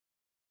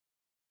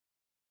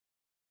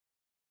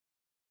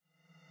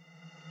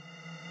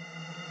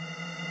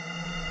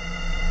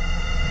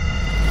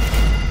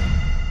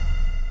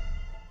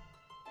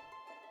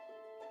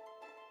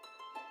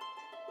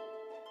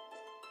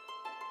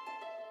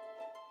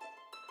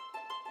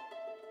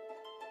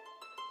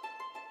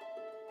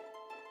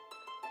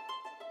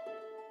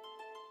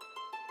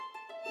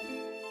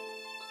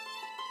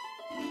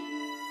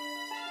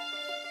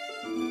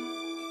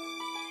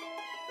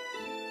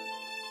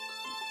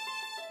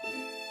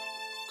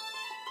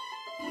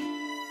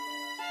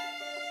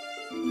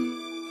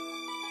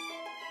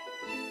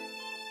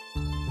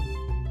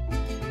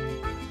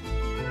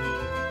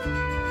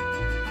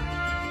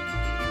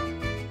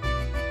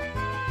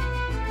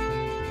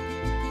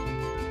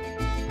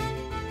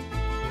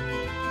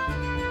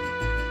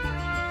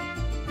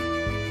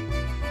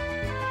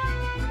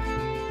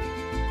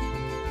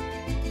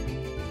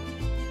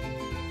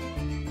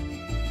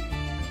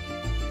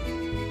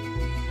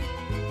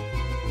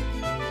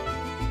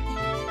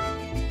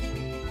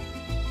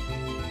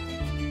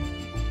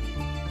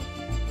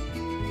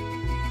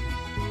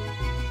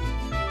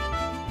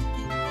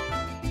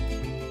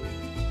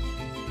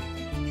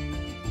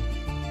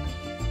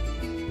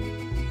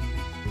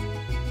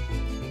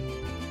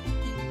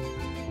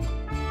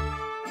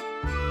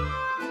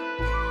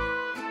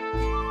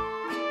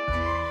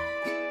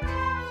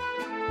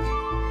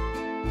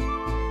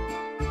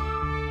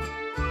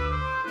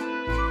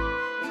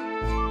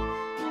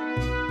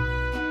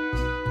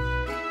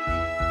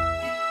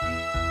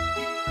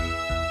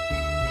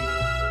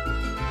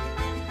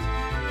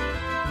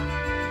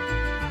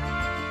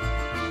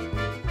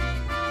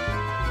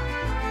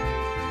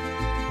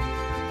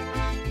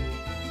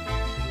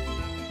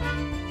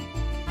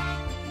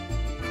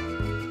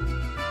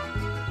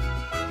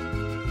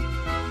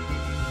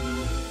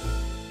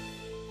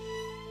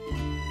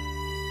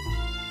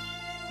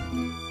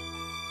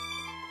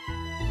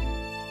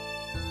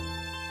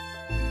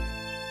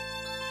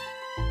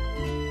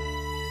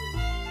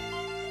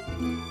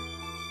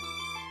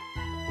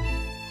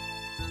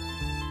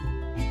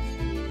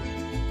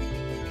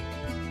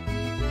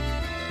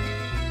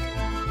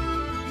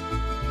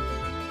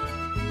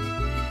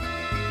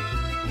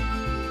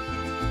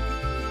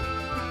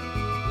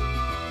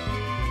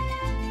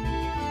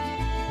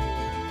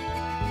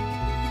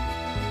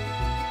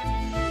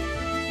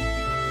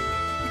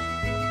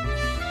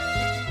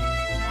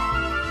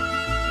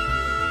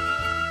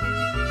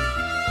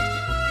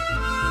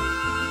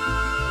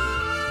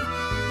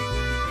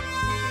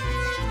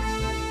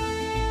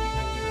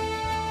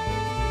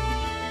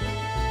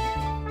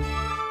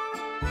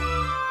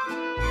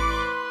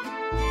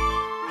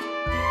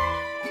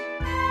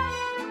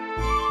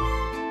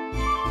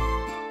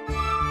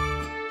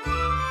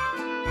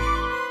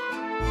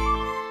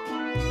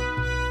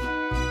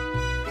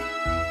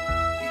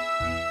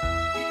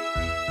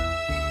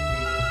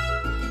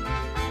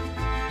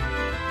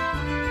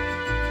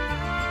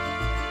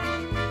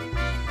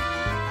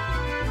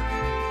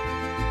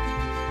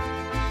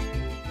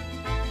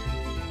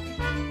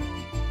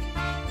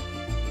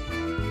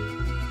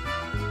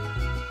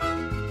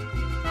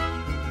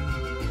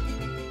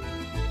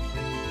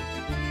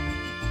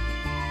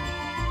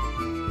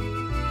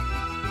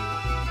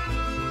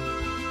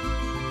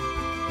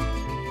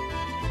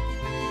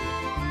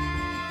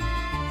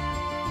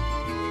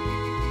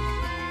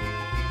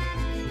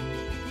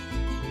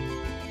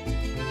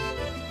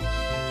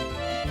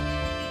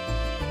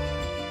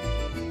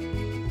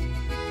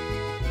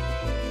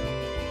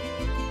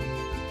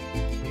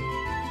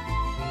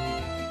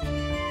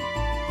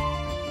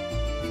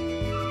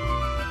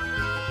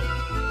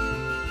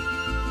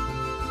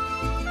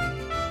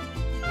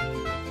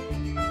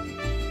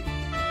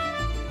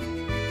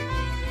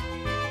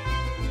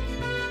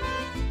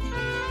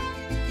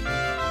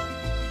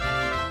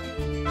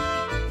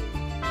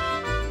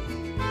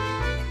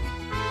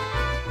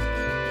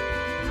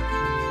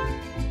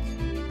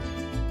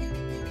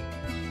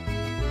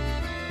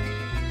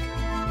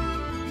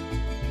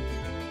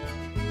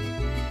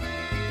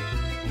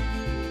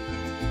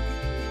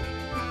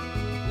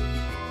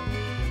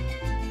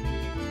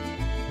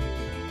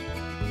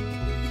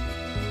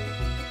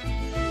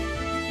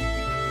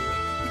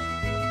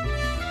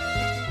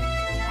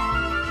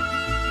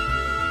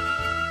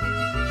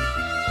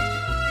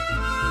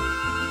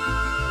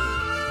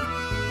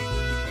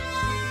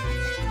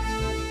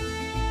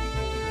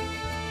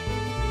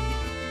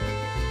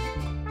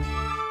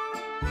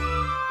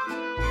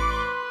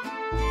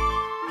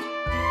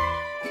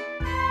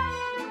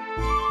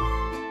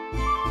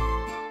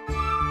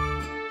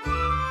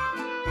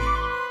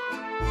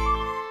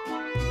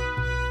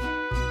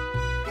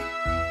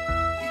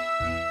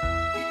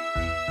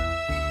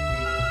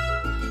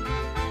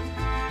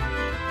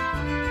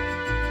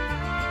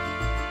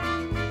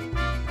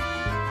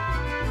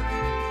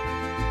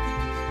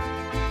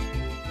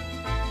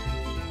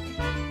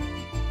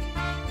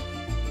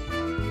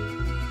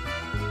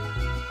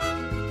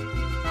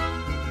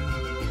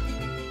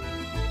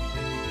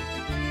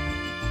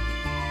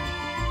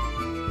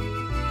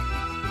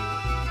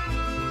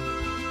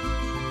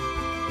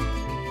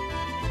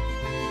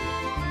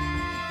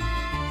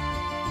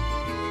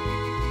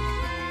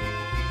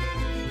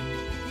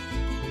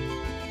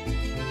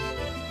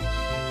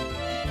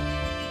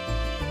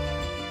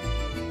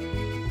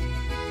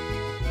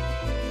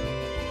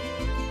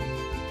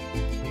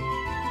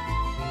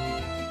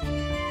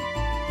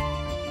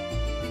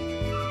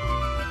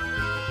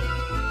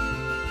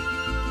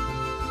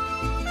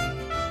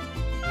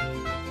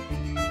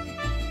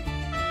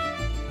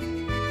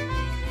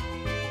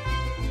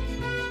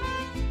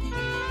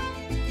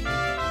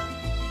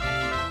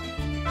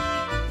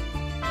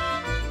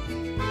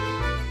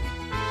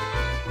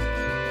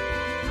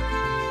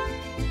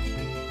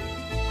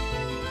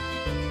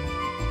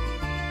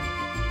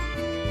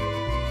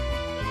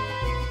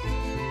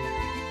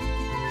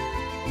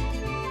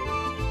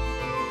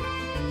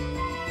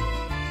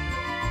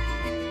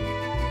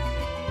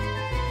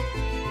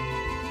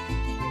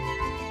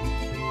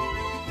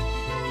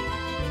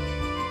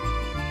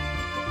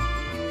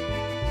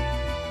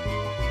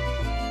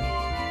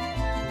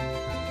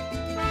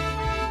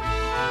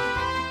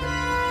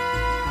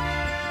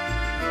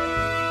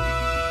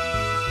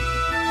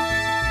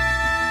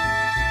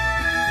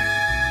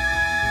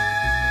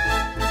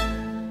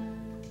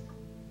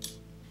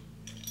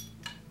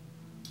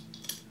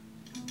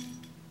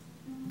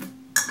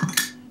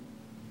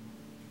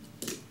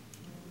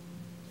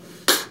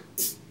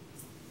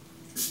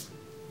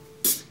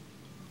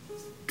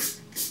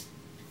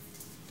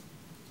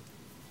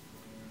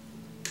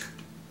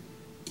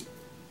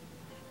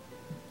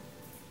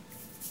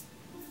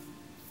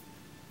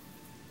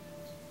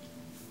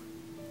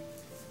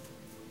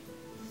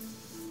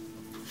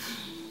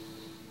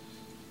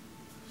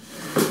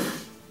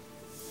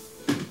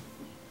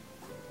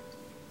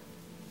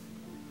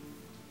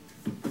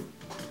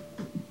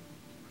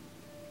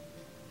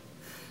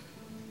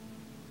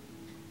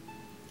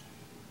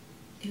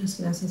Muchas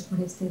gracias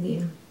por este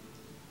día.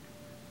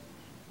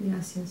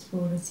 Gracias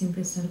por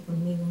siempre estar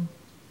conmigo.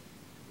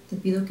 Te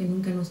pido que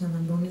nunca nos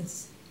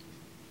abandones.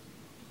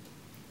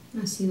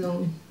 Ha sido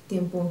un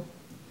tiempo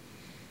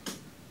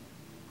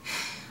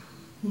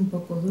un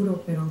poco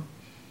duro, pero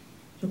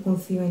yo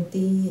confío en ti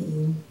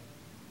y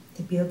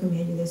te pido que me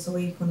ayudes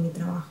hoy con mi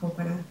trabajo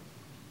para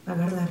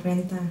pagar la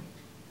renta.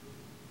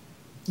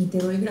 Y te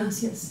doy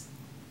gracias.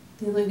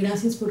 Te doy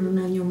gracias por un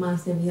año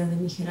más de vida de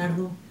mi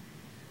Gerardo.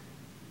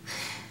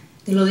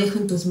 Te lo dejo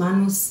en tus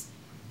manos.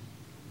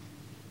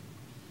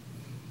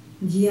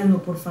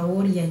 Guíalo, por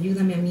favor, y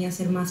ayúdame a mí a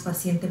ser más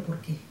paciente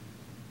porque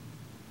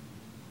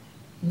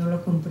no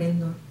lo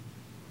comprendo.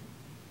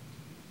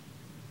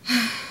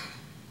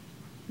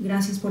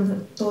 Gracias por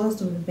todas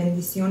tus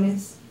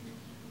bendiciones.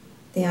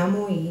 Te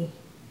amo y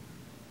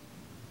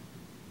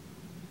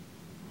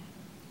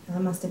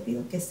nada más te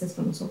pido que estés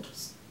con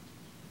nosotros.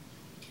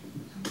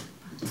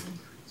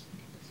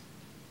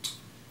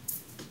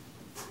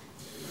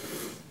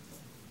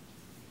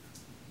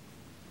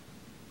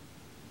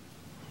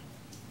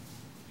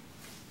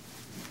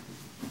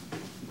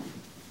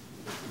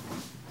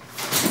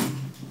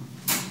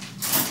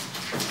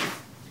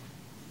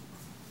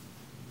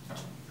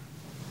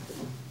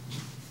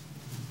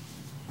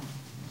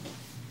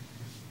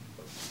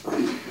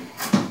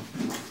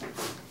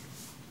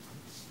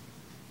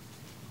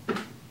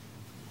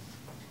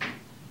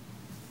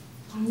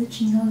 ¿Dónde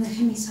chingado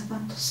dejé mis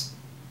zapatos?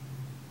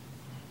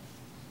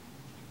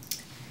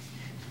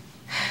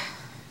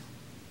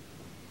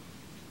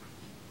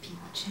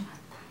 Pinche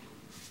bata.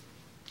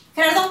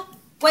 Gerardo,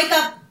 wake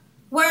up!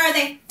 Where are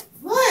they?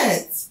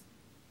 What?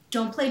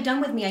 Don't play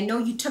dumb with me. I know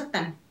you took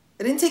them.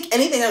 I didn't take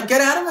anything. Now get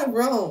out of my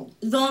room.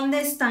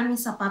 ¿Dónde están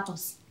mis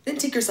zapatos? I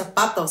didn't take your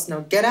zapatos.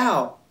 Now get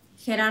out.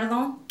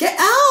 Gerardo. Get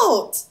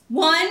out!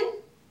 1,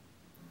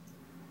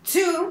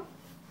 2.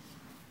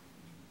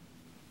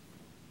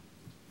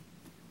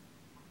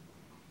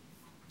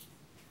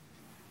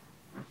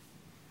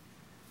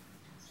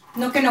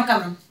 No que no,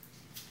 cabrón.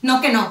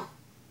 No que no.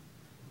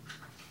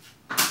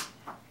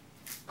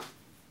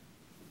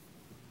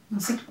 No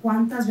sé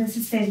cuántas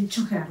veces te he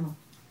dicho, Gerardo.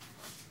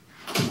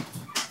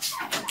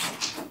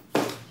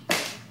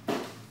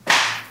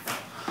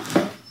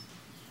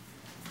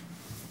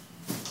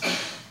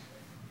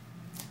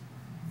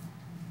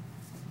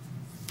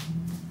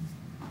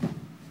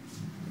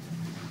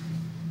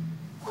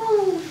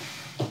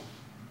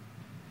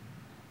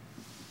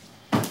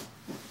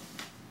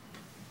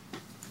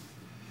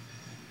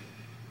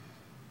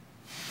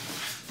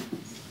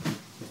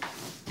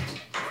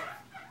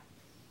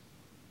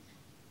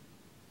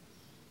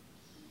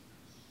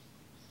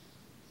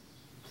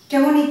 Qué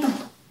bonito.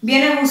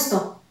 Bien a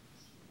gusto.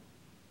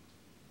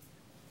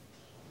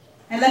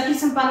 El aquí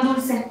es un pan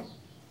dulce.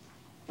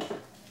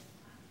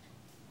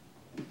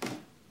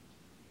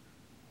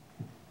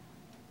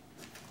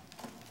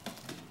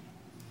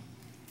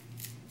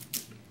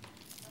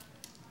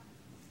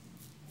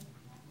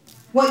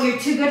 What, you're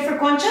too good for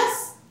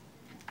conchas?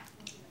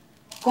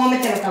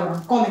 Cómetelo,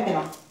 cabrón.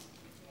 Cómetelo.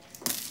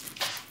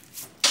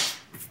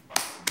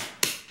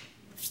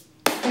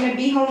 I'm gonna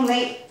be home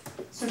late,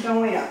 so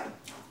don't wait up.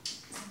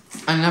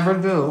 I never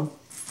do.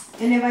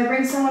 And if I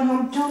bring someone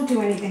home, don't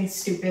do anything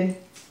stupid.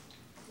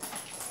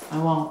 I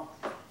won't.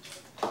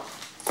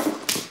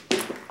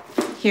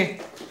 Here.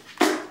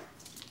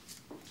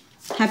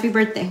 Happy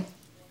birthday.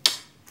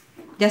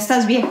 Ya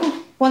estás viejo.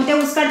 Ponte a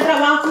buscar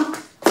trabajo.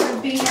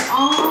 You'll be here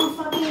all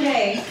fucking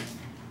day.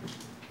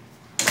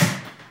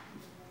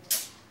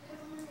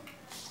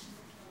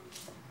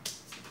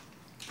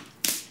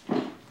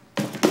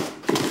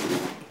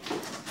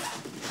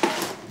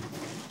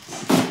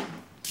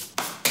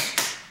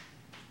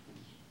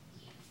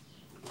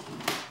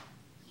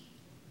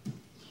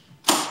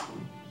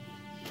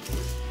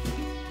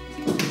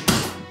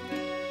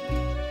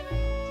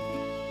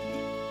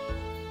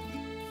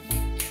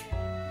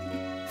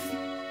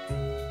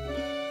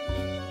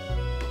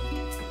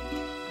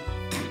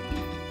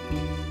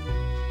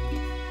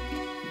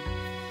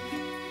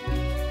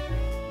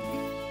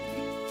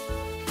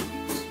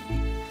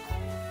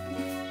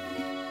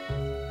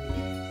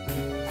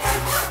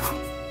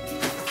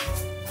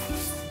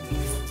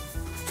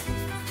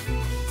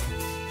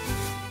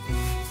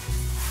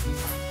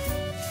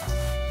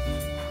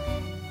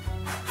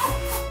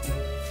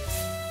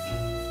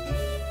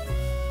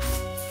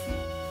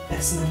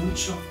 Es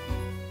mucho.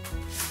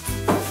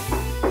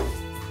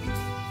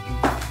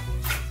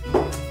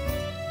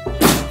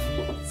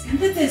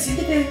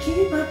 Siéntate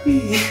aquí,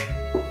 papi.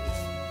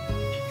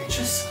 You're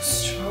just so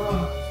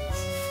strong.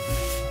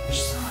 You're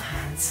so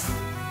handsome.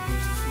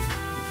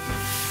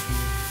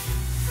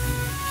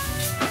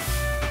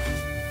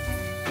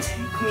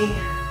 Take me.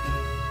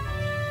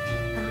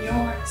 I'm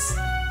yours.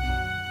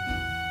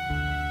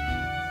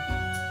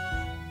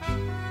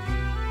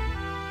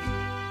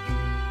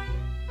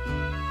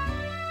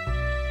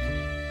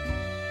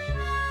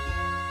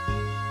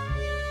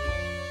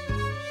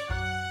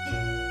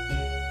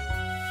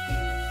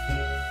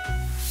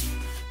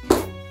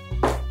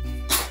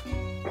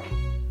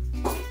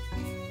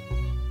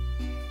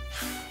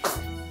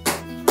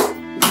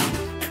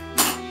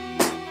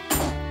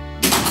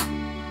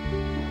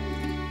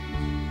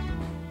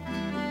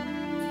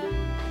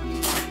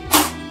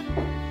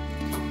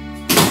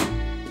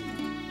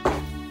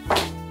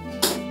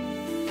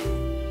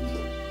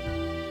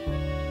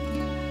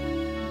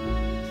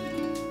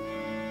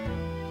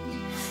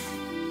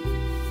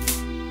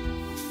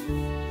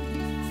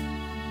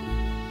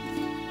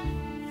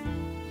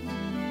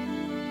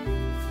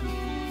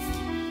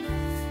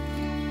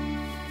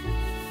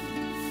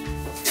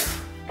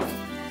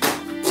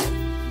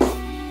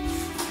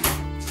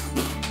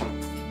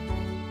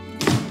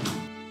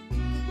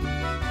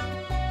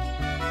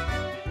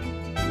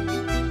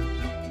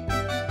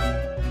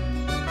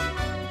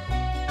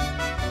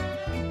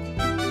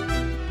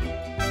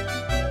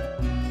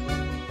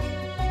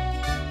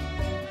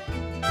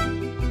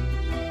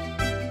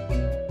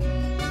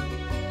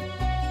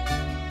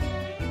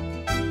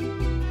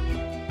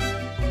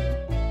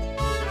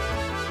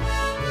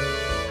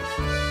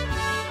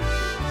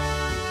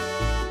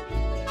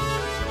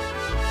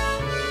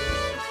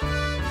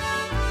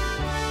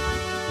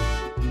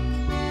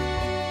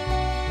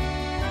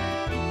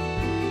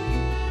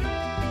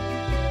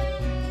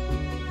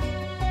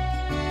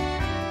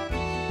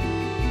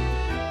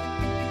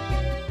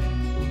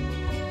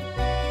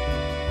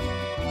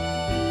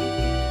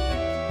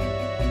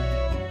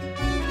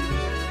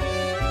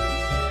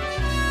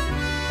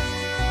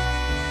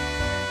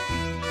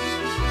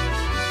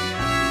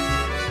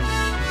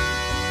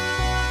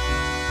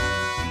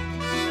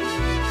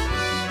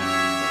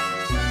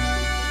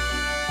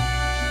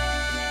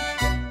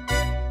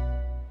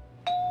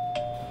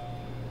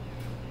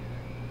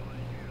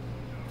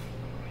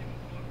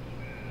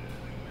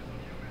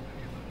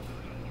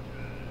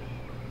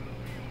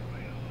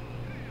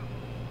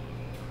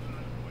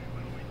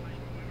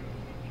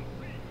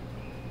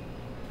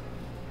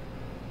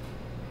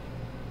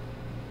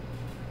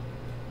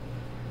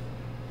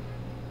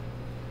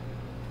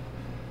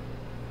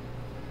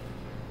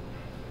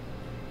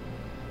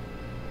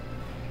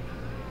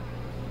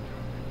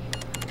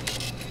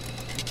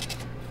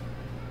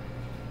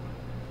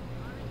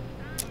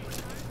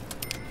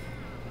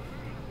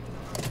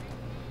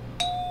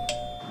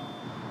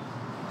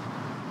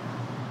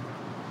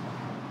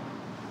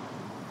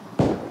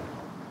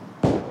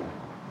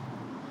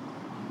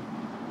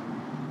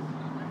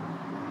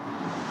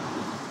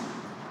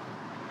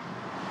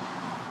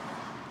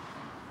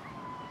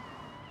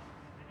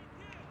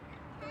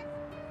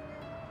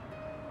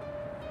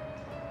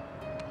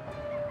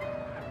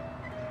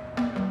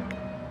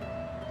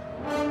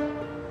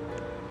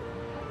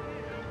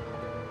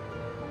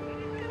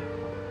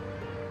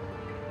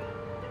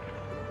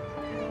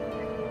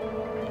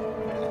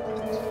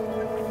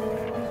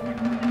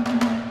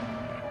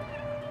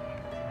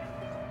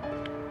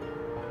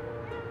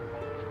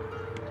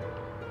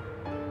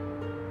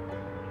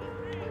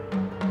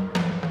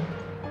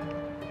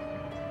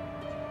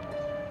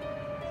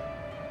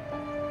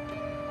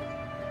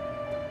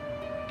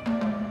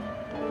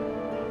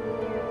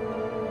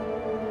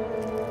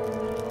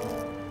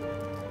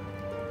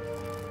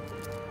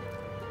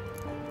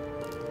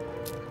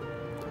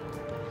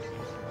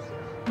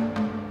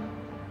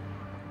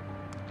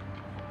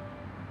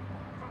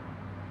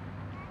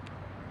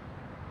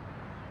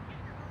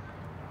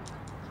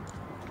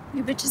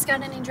 You bitches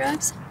got any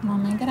drugs? Come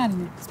on, man, get out of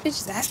here. This bitch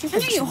is asking for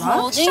drugs. What are you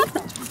holding? Shut the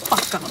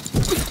fuck up.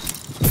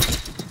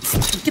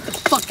 Get the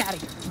fuck out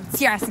of here.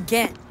 It's your ass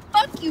again.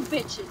 Fuck you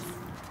bitches.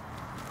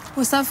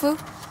 What's up, fool?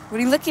 What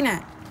are you looking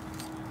at?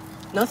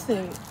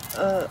 Nothing.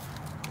 Are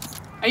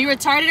you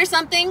retarded or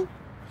something?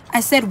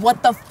 I said,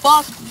 what the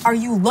fuck are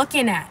you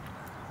looking at?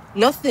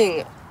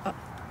 Nothing.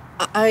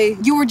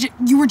 You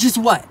were just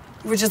what?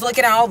 You were just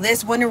looking at all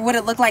this, wondering what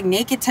it looked like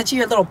naked, touching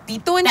your little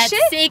pito and That's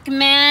shit? sick,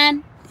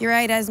 man. You're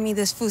right, Esme,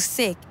 this fool's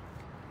sick.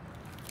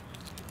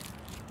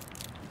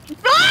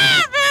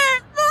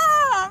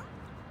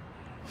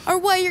 Or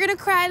what, you're gonna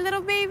cry,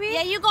 little baby?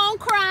 Yeah, you gonna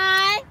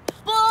cry.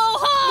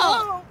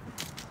 Boo-hoo!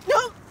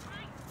 No!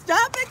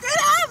 Stop it! Get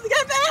off!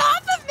 Get that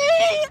off of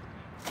me!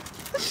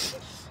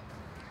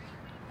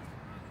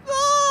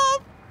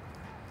 Stop!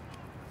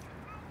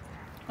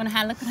 Wanna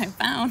have a look what I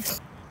found?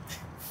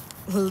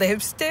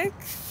 Lipstick?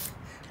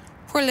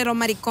 Poor little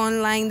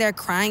maricon lying there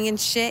crying and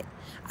shit.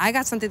 I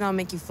got something that'll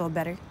make you feel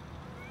better.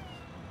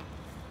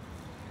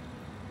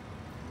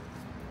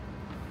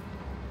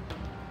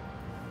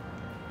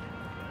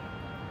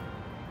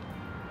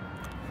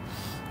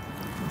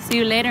 See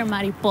you later,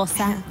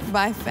 mariposa.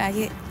 Bye,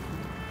 faggot.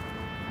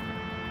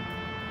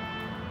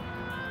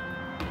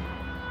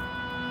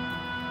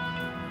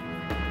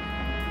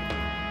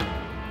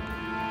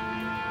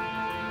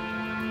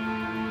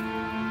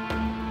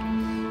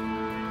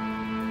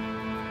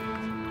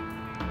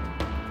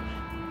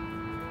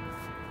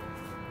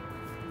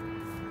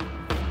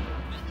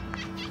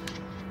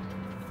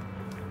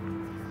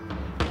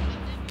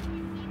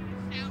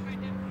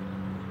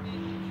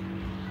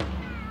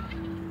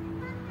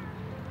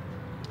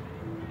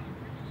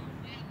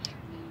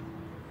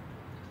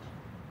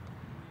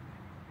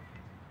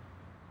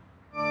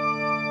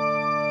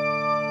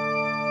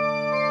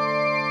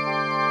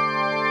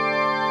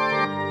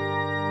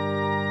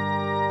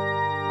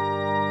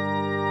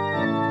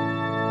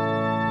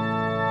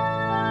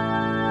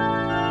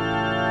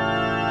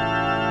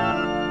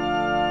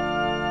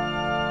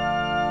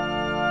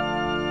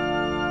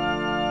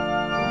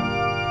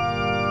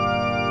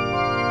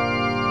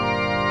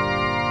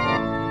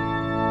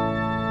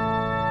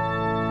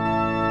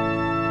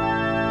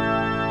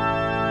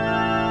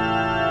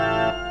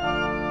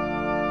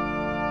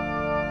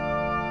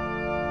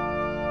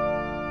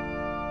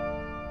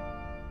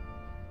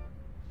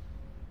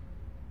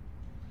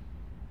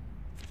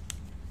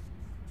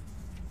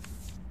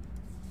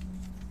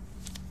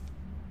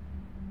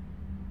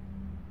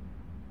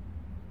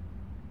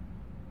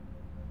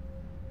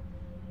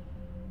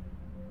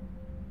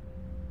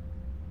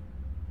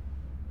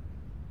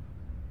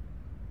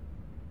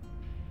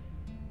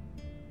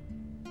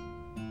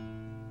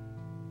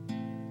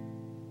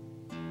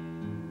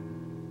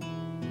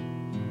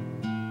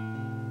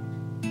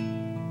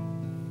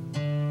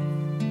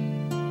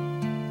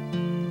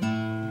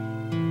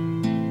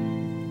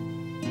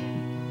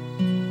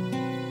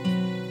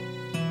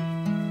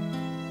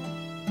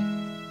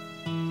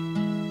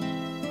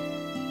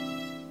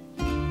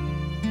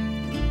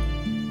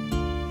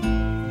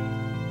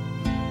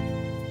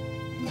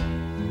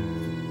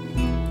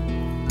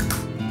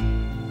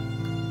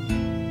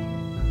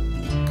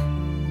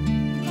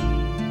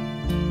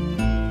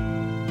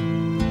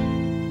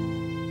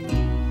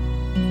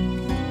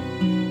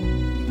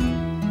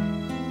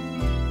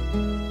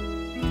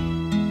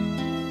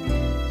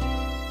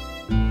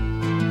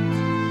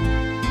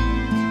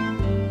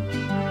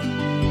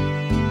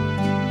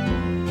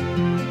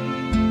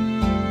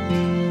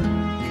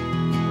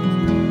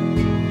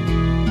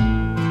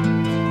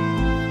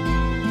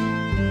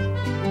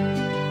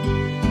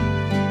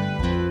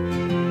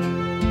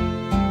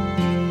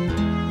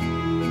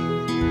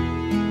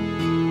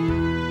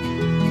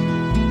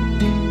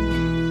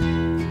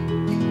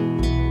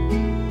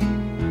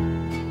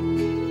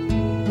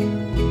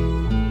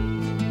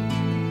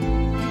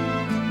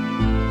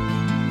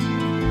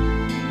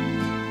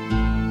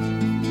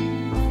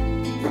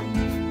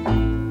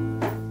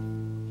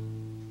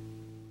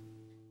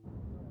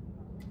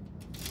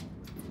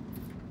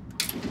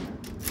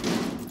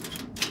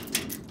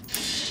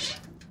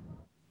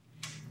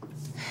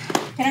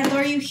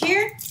 Are you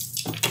here?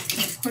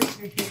 Of course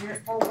you're here.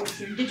 You're always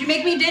here. Did you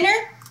make me dinner?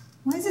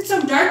 Why is it so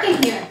dark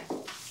in here?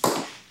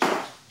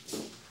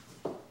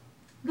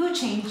 Go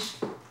change.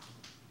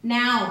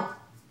 Now.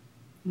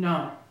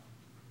 No.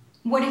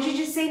 What did you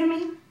just say to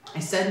me? I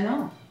said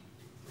no.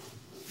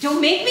 Don't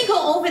make me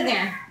go over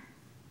there.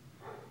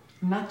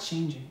 I'm not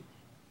changing.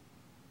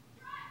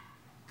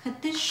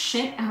 Cut this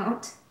shit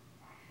out.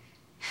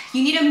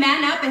 You need to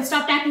man up and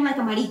stop acting like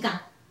a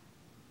marica.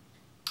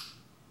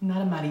 I'm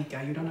not a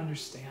marica. You don't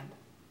understand.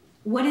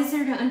 What is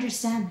there to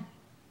understand?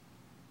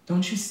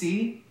 Don't you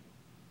see?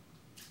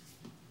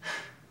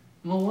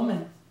 I'm a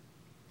woman.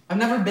 I've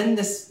never been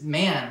this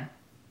man.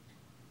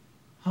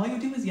 All you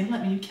do is yell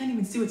at me. You can't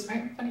even see what's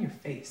right in front of your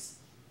face.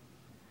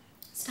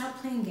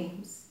 Stop playing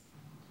games.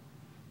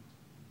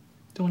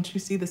 Don't you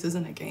see this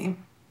isn't a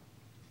game?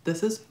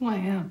 This is who I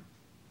am.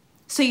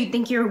 So you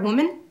think you're a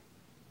woman?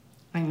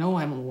 I know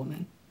I'm a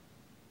woman.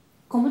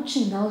 ¿Cómo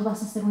chingados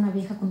vas a ser una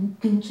vieja con un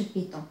pinche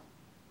pito?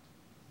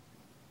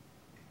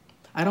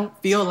 I don't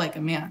feel like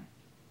a man.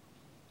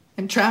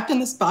 I'm trapped in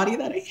this body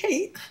that I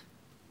hate.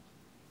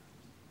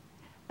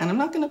 And I'm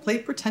not gonna play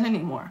pretend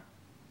anymore.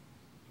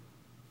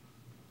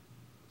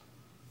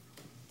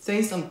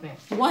 Say something.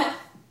 What?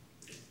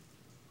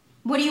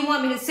 What do you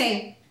want me to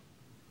say?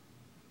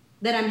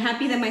 That I'm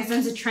happy that my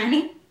son's a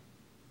tranny?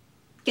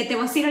 ¿Que te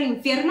vas a ir al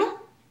infierno?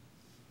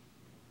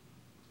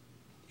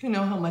 You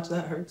know how much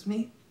that hurts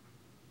me?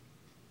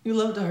 You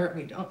love to hurt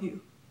me, don't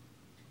you?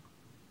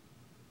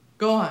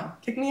 Go on,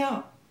 kick me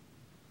out.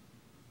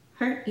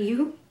 Hurt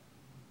you?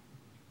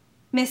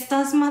 Me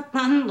estás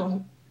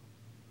matando.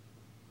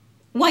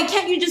 Why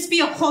can't you just be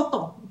a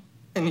joto?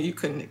 I mean, you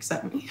couldn't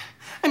accept me.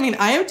 I mean,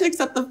 I have to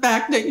accept the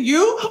fact that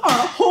you are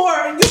a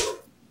whore and you...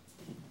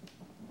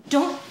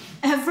 Don't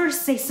ever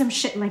say some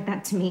shit like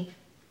that to me.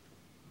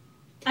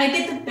 I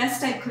did the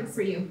best I could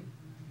for you.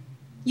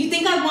 You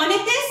think I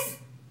wanted this?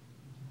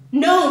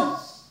 No.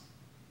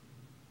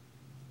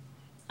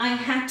 I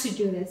had to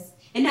do this.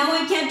 And now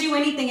I can't do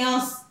anything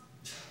else.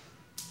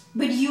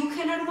 But you,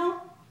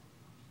 Gerardo,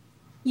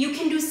 you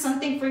can do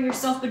something for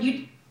yourself, but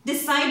you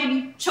decided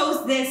you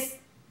chose this.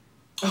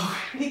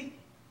 Oh, really?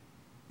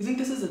 You think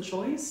this is a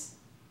choice?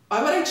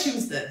 Why would I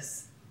choose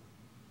this?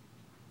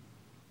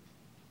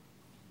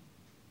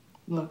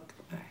 Look,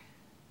 I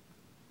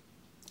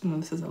know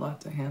this is a lot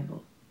to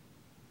handle.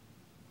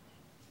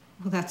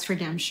 Well, that's for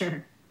damn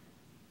sure.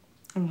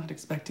 I'm not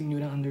expecting you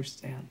to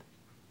understand.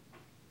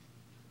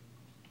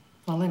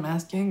 All I'm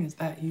asking is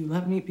that you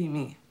let me be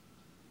me.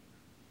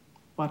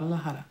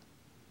 Guadalajara.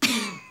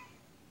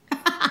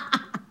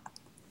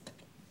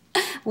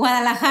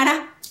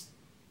 Guadalajara.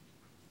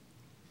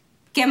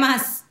 ¿Qué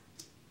más?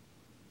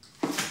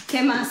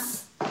 ¿Qué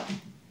más?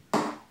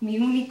 Mi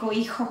único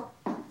hijo.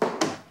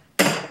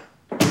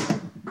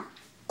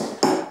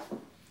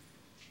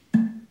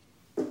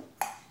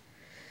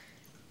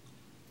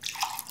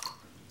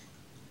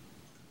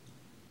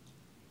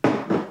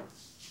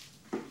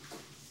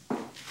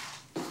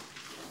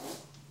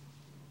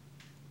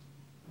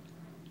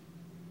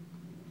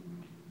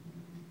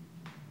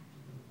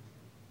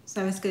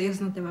 Sabes que Dios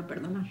no te va a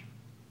perdonar.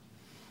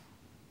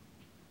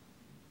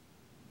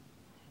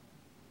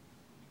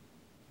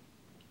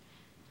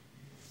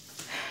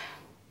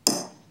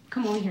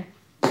 Come over here.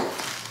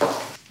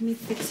 Let me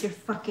fix your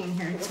fucking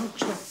hair. It's all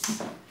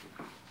chueco.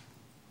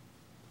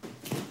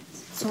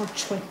 It's all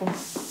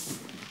chueco.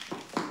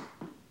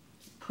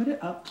 Put it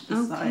up to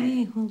the side.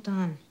 Okay, hold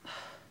on.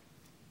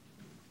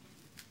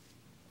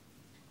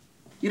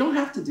 You don't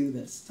have to do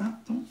this.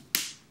 Stop. Don't.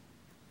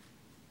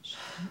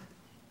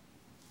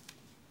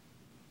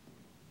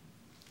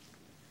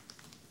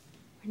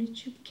 Where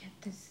did you get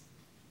this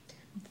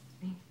damn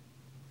thing?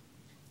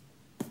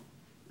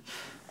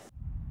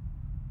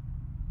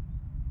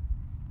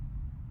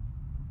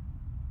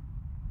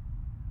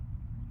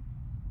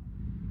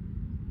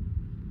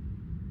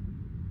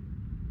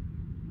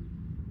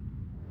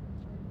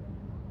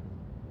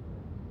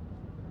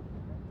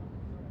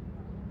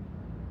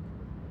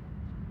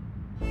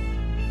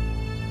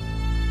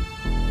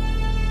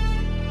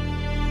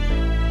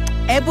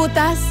 Hey,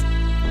 putas.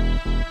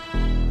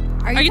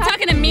 Are you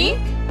talking to me?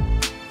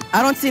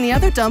 I don't see any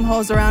other dumb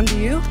hoes around, do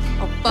you?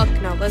 Oh, fuck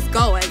no. Let's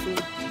go, Esme.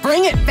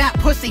 Bring it, fat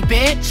pussy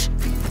bitch!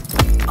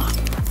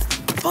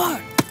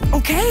 Fuck.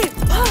 Okay,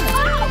 fuck.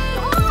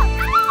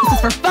 This is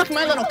for fuck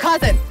my little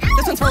cousin.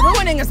 This one's for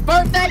ruining his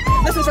birthday.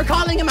 This one's for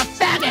calling him a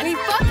faggot. We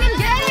fucking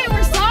get it.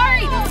 We're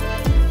sorry.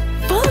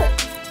 Fuck.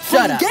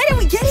 Shut up.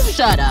 We get it.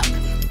 Shut up.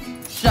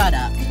 Shut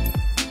up.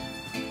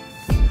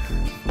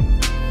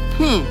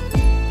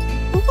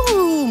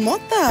 Ooh,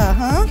 mota,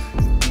 huh?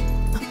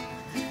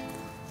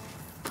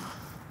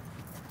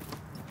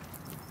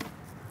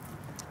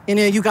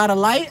 You got a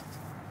light?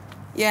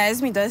 Yeah,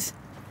 Esme does.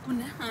 Oh,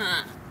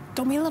 nah.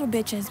 Don't be a little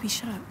bitch, Esme.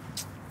 Shut up.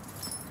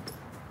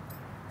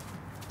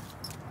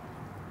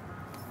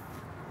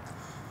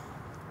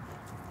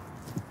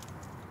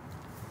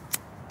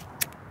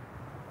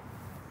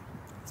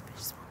 This bitch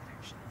is smoking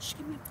her shit. She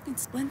gave me a fucking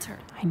splinter.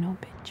 I know,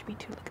 bitch. Me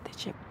too. Look at this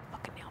shit.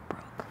 Fucking nail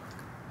broke.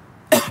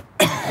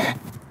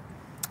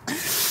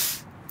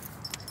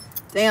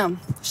 Damn,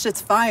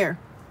 shit's fire.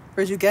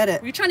 Where'd you get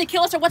it? Were you trying to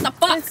kill us or what the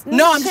fuck?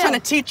 No, I'm just trying to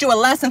teach you a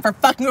lesson for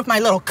fucking with my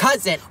little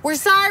cousin. We're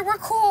sorry. We're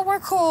cool. We're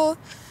cool.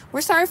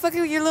 We're sorry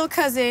fucking with your little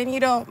cousin. You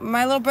know,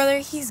 my little brother,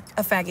 he's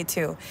a faggot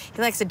too.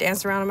 He likes to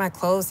dance around in my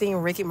clothes, singing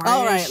Ricky Martin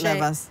All and right, shit.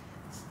 Levas.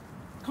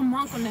 Come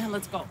on, Coneja,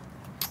 let's go.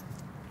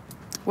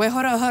 Wait,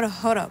 hold up.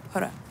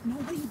 No,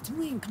 what are you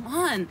doing? Come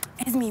on.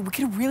 Esme, we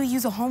could really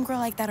use a homegirl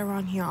like that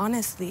around here,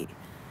 honestly.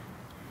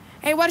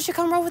 Hey, why don't you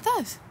come roll with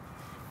us?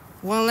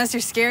 Well, unless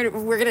you're scared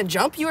we're gonna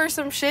jump you or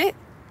some shit.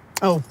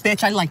 Oh,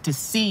 bitch, I'd like to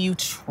see you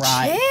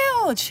try.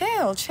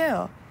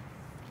 Chill.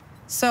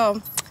 So,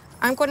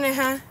 I'm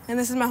Coneja, and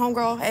this is my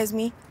homegirl,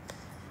 Esme.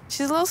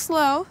 She's a little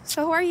slow,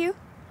 so who are you?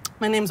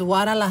 My name's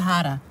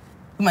Guadalajara,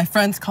 but my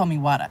friends call me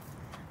Guada.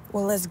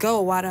 Well, let's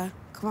go, Wada.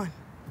 Come on.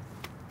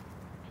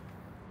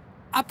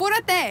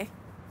 Apúrate.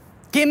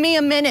 Give me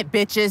a minute,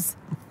 bitches.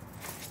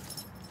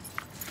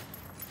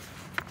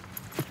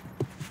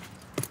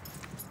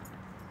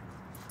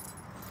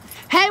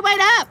 Hey,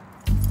 wait up!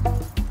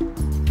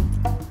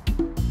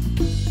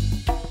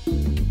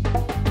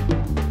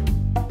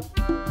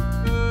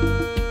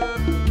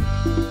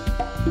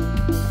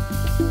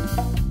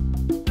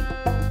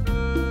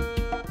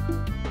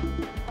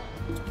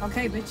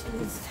 Okay,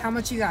 bitches, how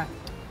much you got?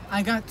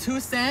 I got 2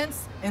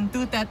 cents and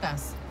 2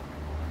 tetas.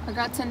 I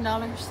got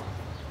 $10.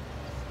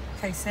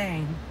 Okay,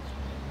 same.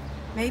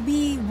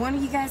 Maybe one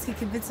of you guys could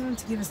convince him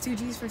to give us 2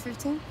 G's for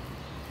 15?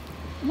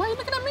 Why are you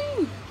looking at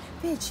me?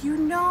 Bitch, you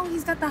know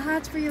he's got the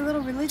hots for your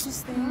little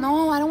religious thing.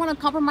 No, I don't want to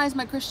compromise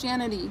my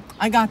Christianity.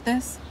 I got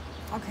this.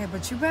 Okay,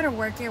 but you better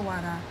work it,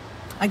 Guada.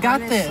 I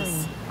got Honestly.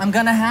 this. I'm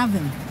gonna have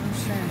him. I'm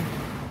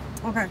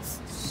sure. Okay.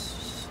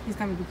 He's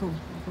coming. Be cool. Be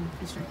cool.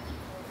 Be straight.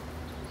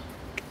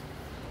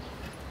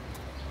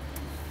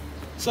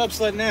 What's up,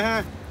 slut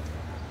huh?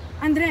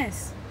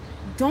 Andres,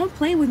 don't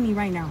play with me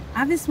right now. I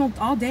haven't smoked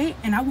all day,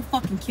 and I will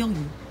fucking kill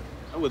you.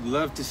 I would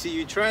love to see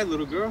you try,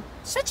 little girl.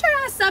 Shut your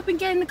ass up and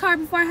get in the car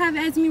before I have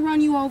Esme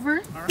run you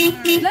over.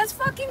 Right. Let's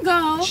fucking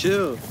go.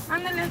 Chill.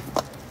 Ándale.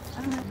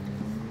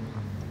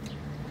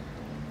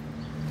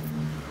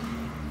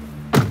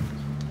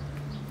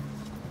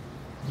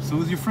 So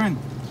who's your friend?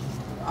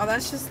 Oh,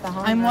 that's just the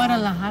homie. I'm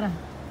Guadalajara,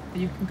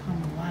 but you can call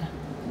me Guada.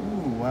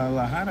 Ooh,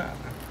 Guadalajara.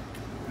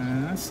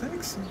 That's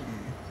sexy.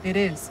 It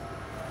is.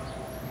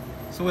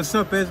 So what's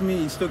up, Esme?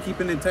 You still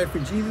keeping it tight for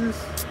Jesus?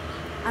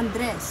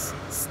 Andres,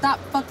 stop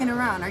fucking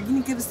around. Are you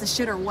gonna give us the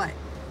shit or what?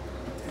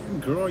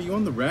 Damn, girl, are you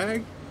on the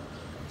rag?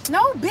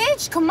 No,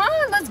 bitch. Come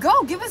on, let's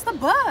go. Give us the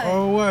bud.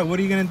 Or what? What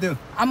are you gonna do?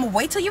 I'm gonna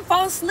wait till you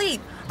fall asleep.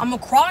 I'm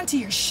gonna crawl into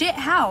your shit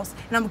house,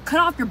 and I'm gonna cut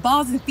off your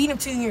balls and feed them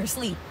to you in your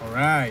sleep. All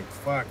right,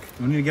 fuck. You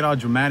don't need to get all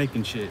dramatic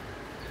and shit.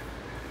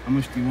 How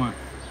much do you want?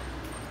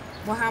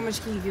 Well, how much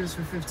can you give us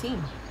for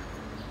 15?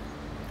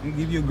 I'll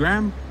give you a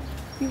gram.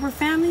 We were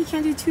family. You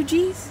can't do 2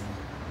 G's?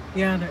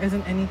 Yeah, there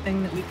isn't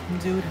anything that we can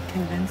do to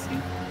convince you.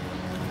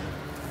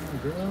 Oh,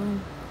 girl.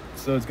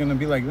 So it's gonna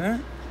be like that?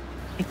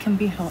 It can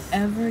be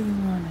however you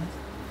want it.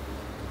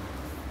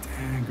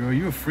 Damn, girl,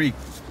 you a freak.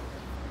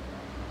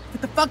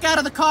 Get the fuck out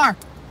of the car.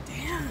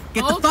 Damn.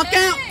 Get the fuck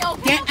out.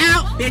 Okay. Get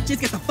out, bitches.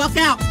 Get the fuck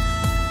out.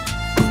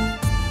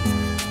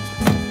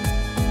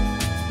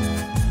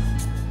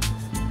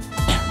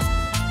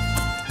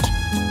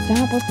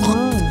 Stop, what's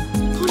wrong?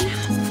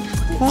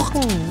 Fuck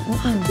her.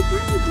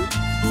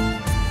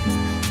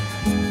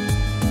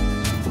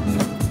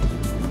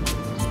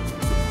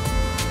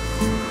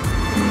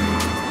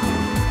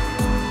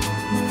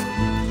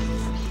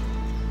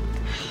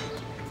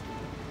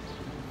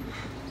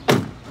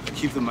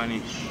 Keep the money.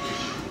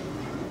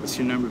 What's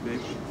your number, babe?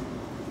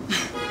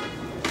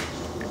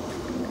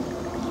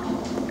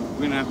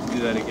 We're gonna have to do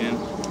that again.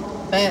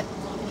 Bet.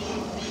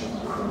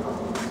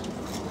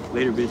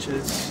 Later,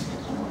 bitches.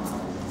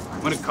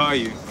 I'm gonna call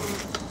you.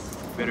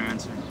 Better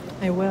answer.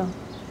 I will.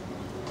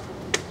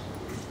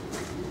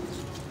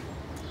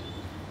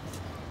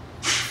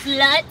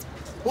 Slut.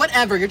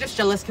 Whatever. You're just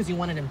jealous because you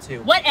wanted him to.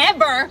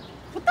 Whatever.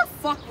 What the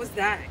fuck was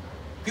that?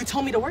 You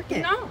told me to work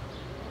it. No.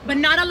 But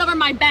not all over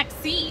my back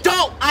seat.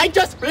 Don't! I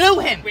just blew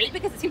him! Really?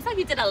 Because it seems like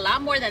you did a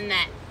lot more than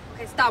that.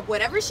 Okay, stop.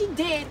 Whatever she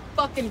did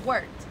fucking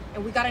worked.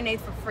 And we got an aid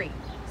for free.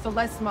 So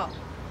let's smoke.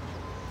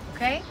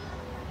 Okay?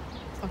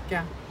 Fuck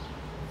yeah.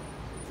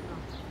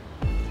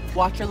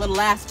 Watch your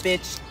little ass,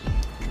 bitch.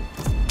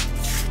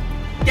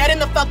 Get in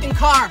the fucking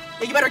car!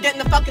 Yeah, you better get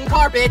in the fucking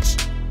car, bitch!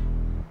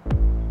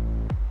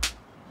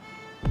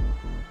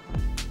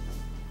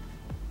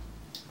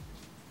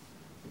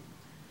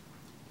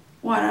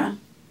 Guada,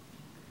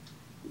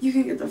 you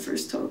can get the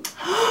first toke.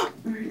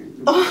 Or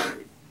you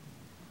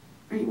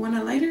want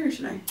a lighter or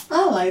should I?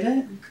 I'll light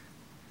it.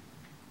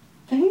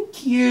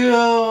 Thank you.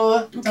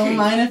 Okay. Don't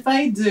mind if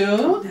I do.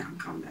 Calm down,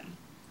 calm down.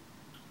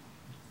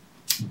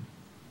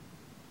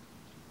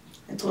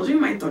 I told you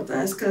my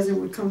torta's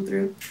cousin would come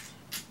through.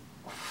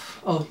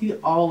 Oh, he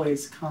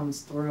always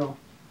comes through.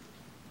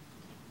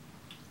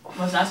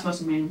 What's that supposed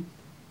to mean?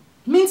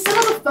 I mean,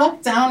 settle the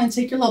fuck down and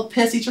take your little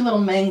piss, eat your little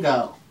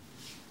mango.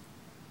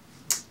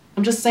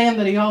 I'm just saying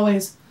that he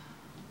always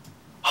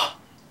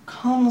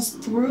comes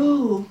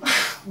through.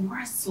 You're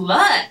a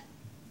slut.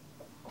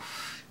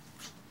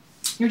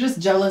 You're just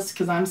jealous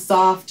because I'm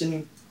soft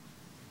and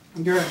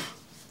you're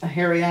a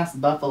hairy-ass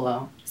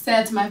buffalo. Say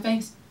that to my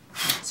face.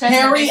 Say it to my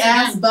face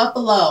Hairy-ass again.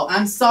 buffalo.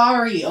 I'm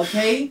sorry,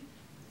 okay?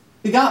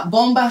 We got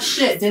bomba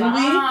shit, didn't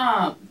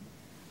Stop.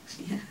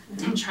 Yeah.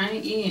 I'm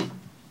trying to eat.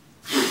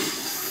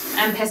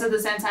 And piss at the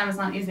same time. It's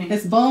not easy. we?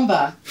 It's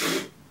bomba.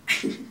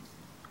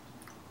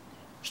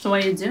 So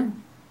what did you do?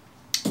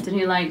 Did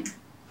he like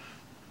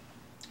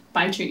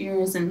bite your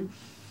ears and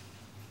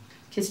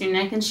kiss your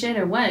neck and shit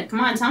or what? Come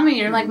on, tell me.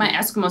 You're like my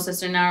Eskimo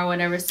sister now or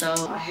whatever, so.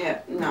 Oh,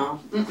 heck,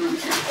 no.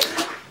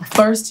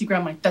 First, he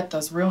grabbed my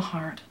tetas real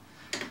hard.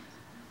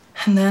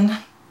 And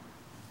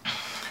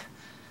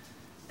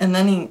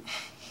then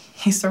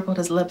he circled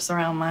his lips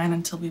around mine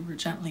until we were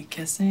gently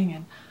kissing,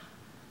 and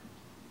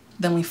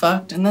then we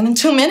fucked, and then in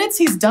 2 minutes,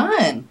 he's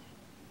done.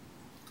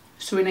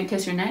 So we didn't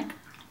kiss your neck?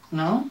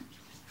 No?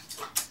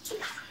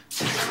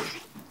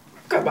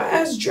 Got my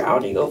ass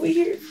drowning over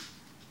here.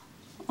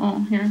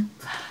 Oh, here.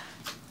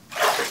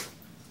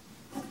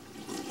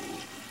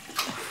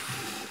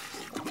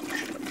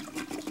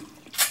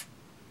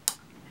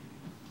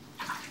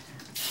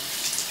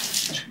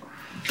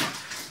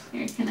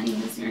 Here, can I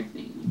use your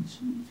thing?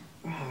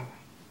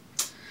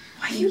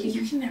 Why you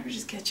can never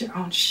just get your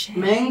own shit.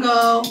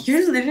 Mango.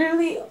 You're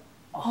literally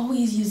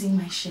always using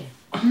my shit.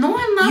 No,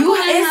 I'm not.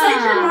 It's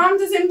like your mom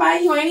doesn't buy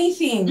you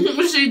anything.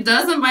 She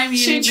doesn't buy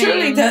me anything. She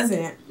truly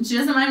doesn't. She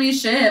doesn't buy me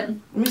shit.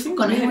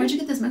 Conejo, Where'd you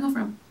get this mango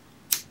from?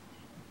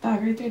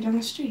 Dog, right there down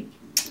the street.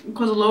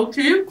 Because low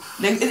key.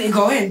 They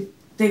go in.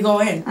 They go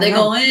in. They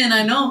go in,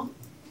 I know.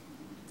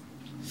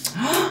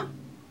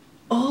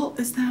 Oh,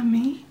 is that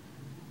me?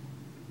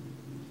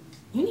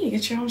 You need to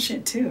get your own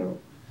shit too.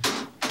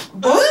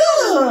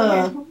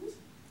 Ugh.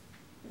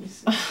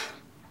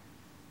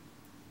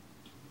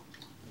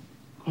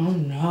 Oh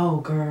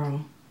no,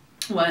 girl.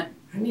 What?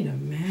 I need a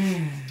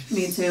mask.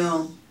 Me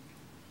too.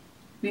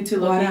 Me too,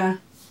 Loki. Guada.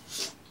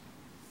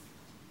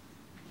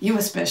 You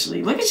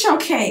especially. Look at your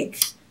cake.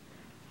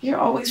 You're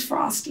always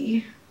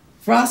frosty.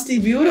 Frosty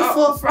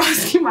beautiful. Oh,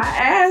 frosty my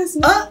ass.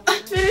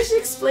 Finish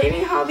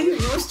explaining how these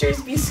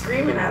roosters be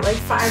screaming at like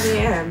 5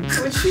 a.m.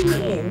 What you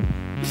mean?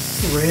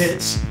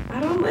 Rich. I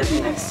don't live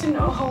next to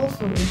no Whole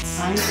Foods.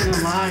 I ain't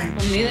gonna lie.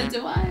 Well, neither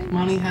do I.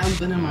 Money has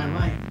been in my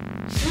life.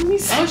 Let me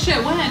see. Oh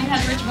shit, what? You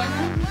had a rich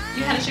boyfriend?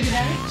 You had a sugar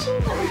daddy?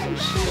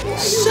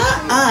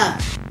 Shut up.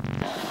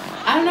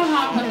 I don't know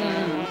how.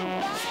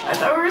 I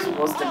thought we were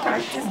supposed to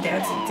practice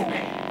dancing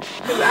tonight.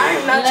 Because I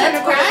am not trying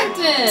to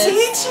practice.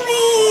 Teach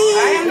me.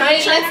 I am not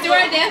Wait, trying let's to do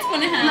our dance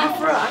one and a No, half.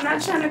 for real, I'm not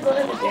trying to go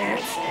to the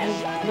dance and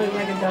look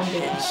like a dumb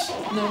bitch.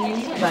 No, me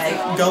neither. Like,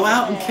 Go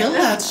out and kill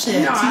that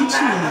shit. no, Teach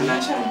I'm me.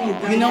 not trying to be a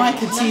dumb You know I bitch.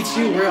 could teach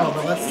you real,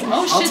 but let's.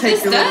 Oh I'll shit,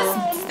 take this your does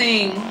little.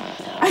 sting.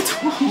 I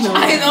don't know.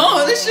 I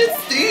know, this shit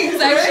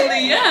stings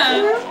actually,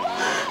 yeah.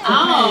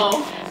 Ow.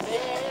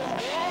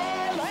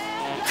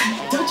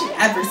 Don't you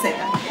ever say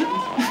that.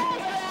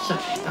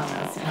 Shut your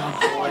dumbass mouth,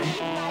 boy.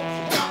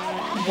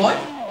 What?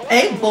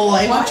 Hey,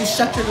 boy, why don't you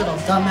shut your little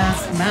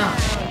dumbass mouth?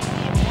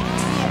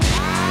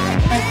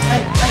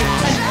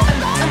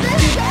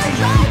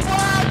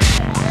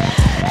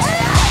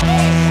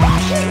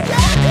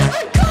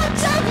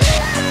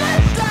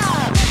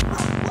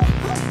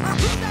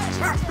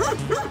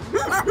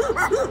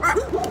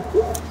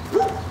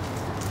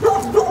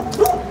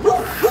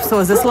 So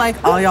is this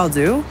like all y'all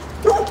do?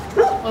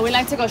 Well, we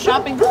like to go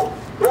shopping.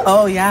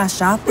 Oh yeah,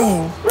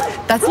 shopping.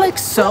 That's like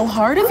so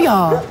hard of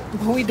y'all.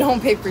 But we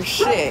don't pay for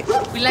shit.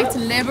 We like to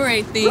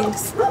liberate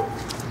things.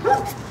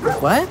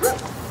 What?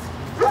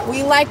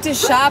 We like to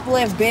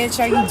shoplift, bitch.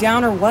 Are you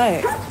down or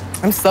what?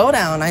 I'm so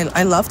down.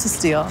 I love to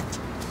steal.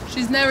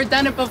 She's never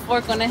done it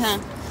before, Coneja.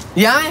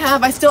 Yeah, I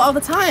have. I steal all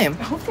the time.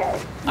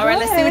 Okay. All right,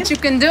 let's see what you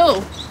can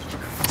do.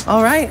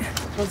 All right.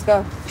 Let's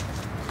go.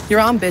 You're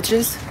on,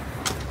 bitches.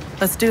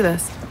 Let's do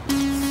this.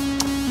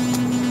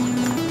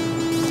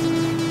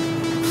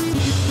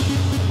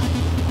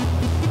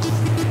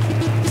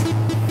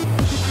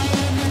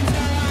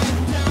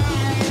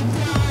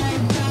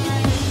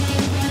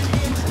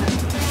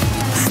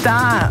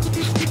 Stop.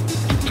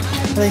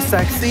 Are they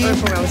sexy?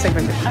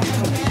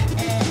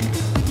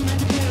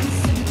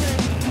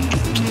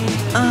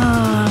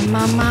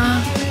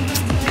 Mama.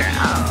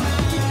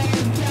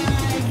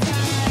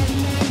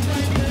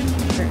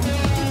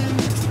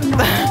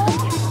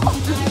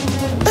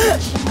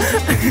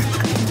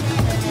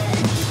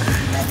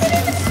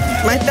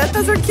 My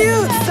tetas are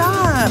cute.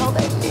 Stop. Oh,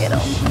 they're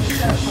little.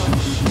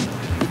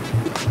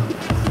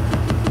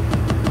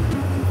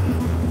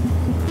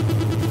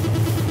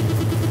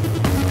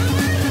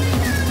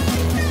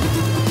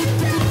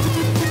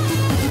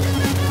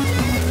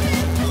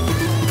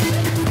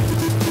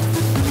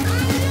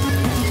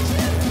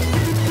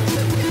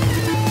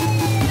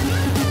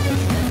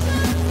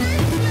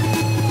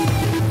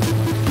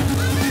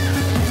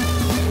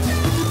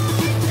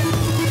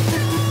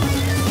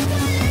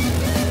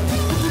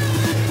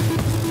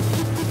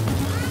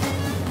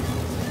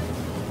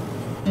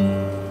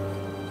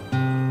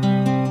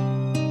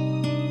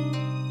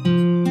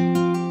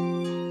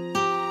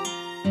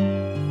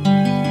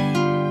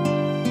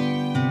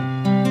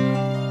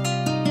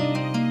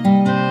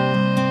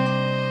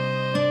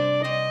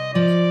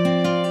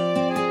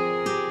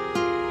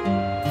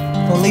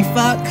 Holy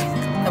fuck.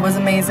 That was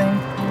amazing.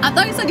 I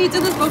thought you said you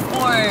did this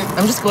before.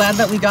 I'm just glad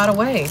that we got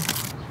away.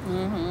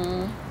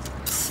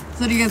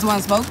 So do you guys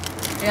want to smoke?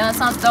 Yeah, that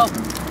sounds dope.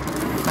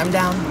 I'm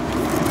down.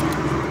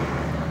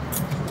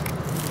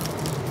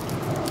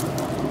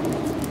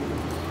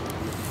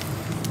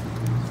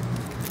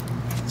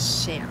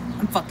 Shit,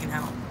 I'm fucking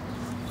out.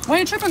 Why are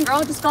you tripping,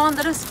 girl? Just go on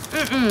this.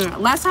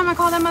 Last time I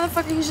called that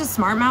motherfucker, he was just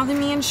smart-mouthing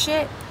me and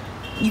shit.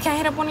 You can't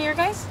hit up one of your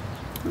guys?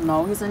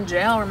 No, he's in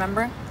jail,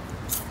 remember?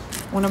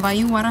 What about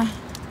you, Guada?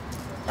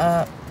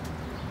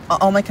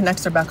 All my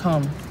connects are back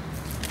home.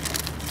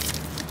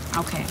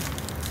 Okay.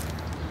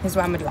 Here's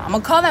what I'm gonna do. I'm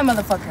gonna call that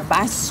motherfucker, but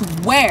I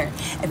swear,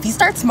 if he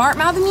starts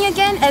smart-mouthing me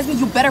again, Esme,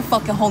 you better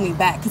fucking hold me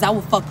back, because I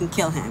will fucking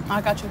kill him.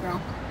 I got you, girl.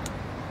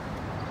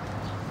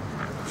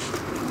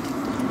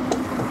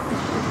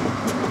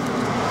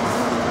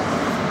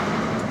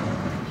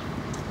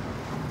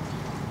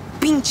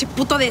 Pinche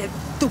puto de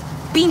tu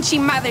pinche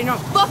madre. No,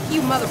 fuck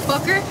you,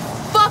 motherfucker.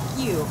 Fuck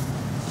you.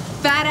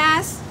 Fat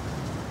ass.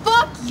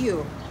 Fuck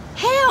you.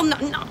 Hell no,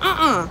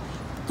 no,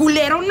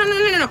 Culero, no.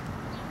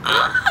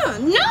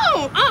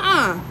 No.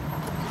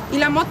 ¿Y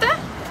la mota?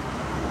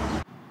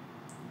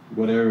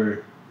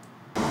 Whatever.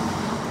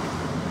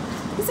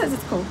 He says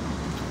it's cool.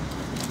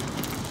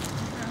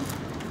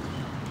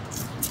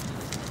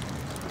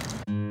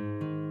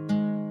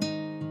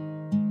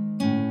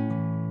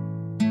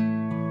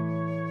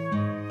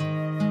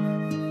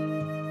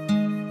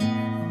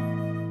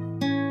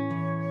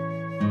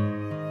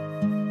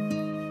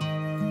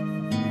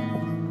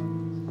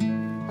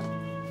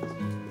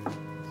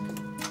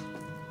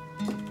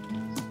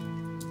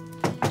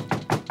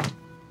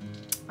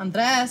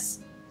 Andres.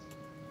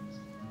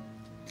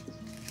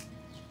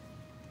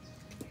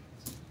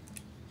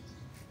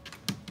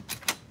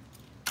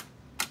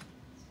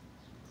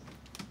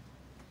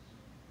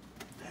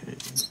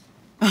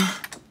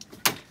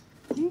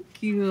 Thank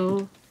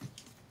you.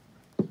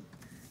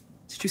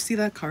 Did you see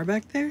that car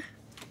back there?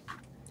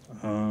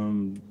 My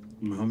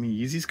homie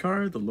Yeezy's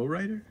car, the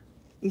lowrider?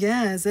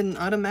 Yeah, is it an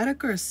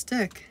automatic or a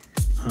stick?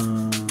 I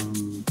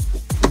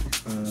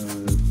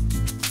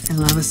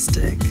love a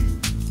stick.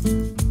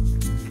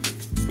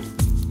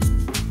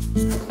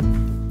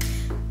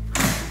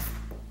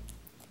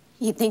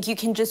 You think you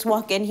can just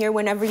walk in here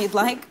whenever you'd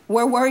like?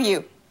 Where were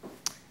you?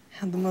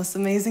 Had the most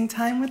amazing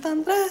time with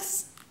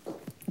Andres.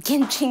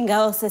 ¿Quién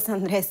chingados es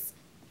Andrés?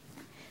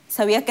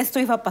 Sabía que esto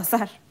iba a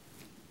pasar.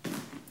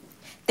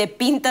 ¿Te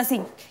pintas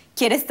y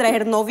quieres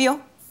traer novio?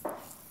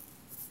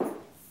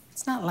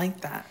 It's not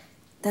like that.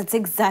 That's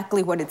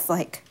exactly what it's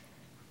like.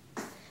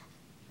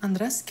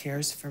 Andres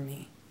cares for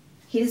me.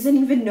 He doesn't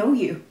even know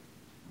you.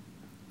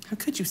 How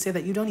could you say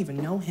that you don't even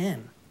know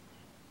him?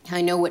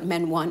 I know what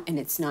men want, and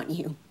it's not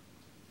you.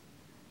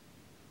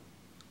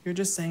 You're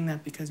just saying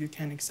that because you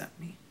can't accept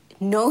me.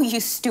 No,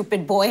 you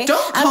stupid boy.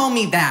 Don't call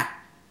me that!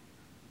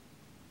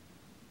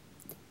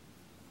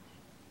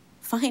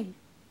 Fine.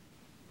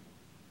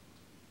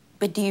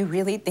 But do you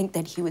really think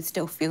that he would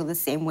still feel the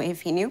same way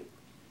if he knew?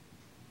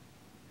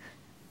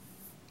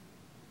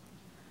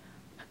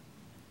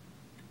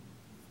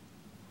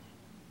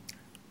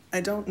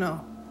 I don't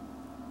know.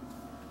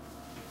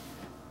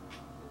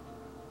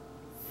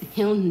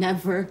 He'll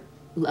never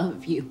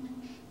love you.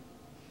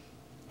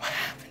 What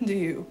happened to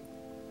you?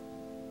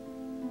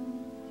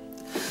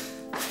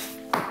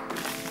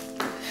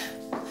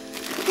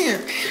 Here,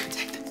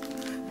 take this.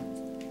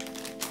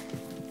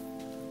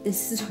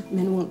 This is what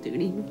men will do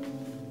to you.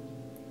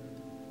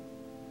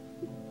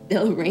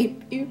 They'll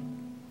rape you,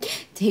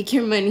 take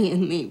your money,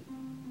 and leave.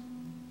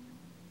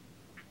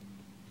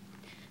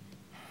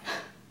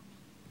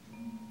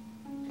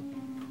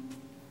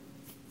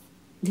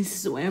 This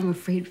is why I'm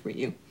afraid for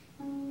you.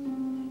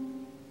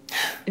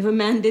 If a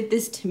man did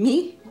this to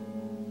me,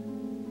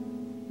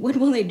 what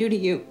will they do to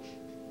you?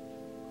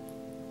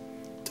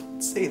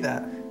 Don't say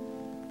that.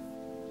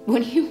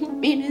 What do you want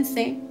me to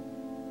say?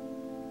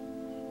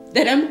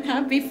 That I'm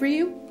happy for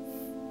you?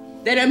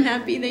 That I'm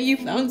happy that you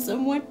found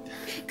someone?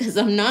 Because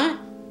I'm not.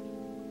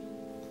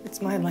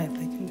 It's my life.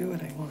 I can do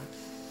what I want.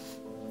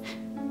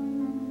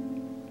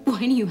 Why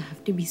do you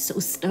have to be so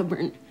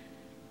stubborn?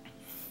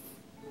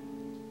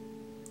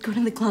 Go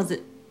to the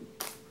closet.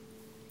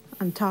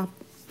 On top.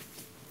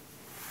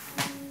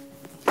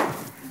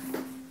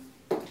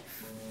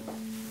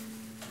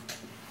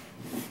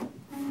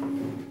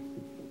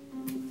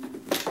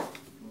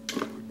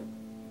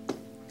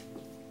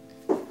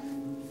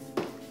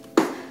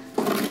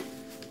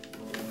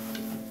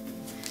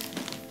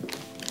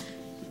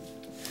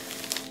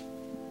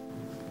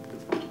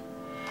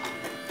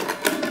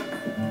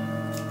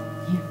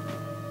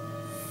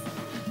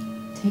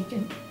 Take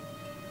it.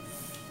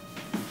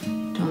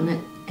 Don't let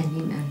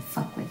any man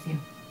fuck with you.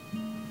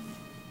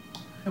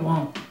 I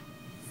won't.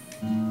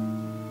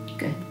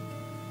 Good.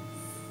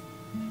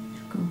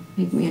 Go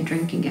make me a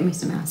drink and get me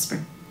some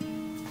aspirin.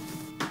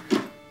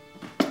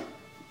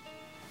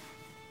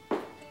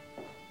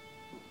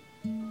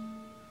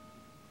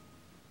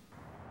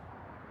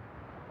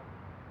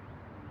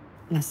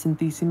 La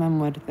santísima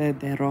muerte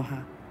de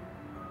Roja.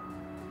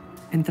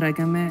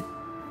 Entrégame,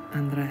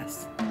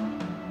 Andrés.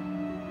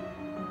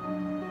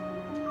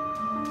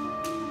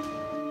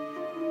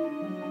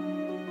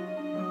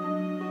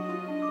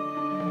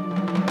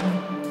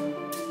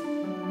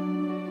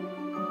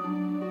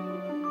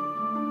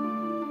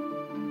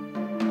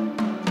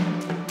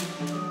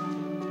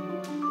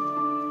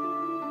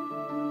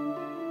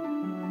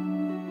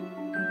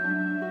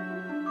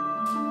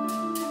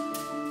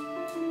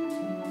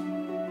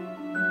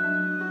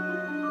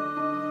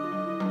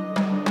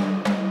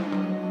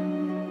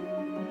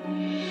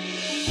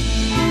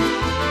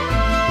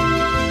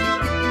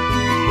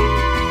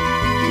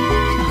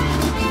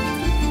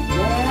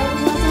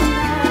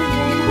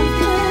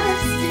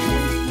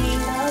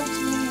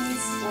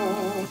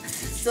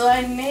 So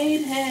I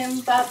made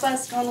him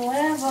papas con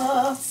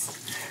huevos.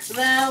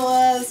 That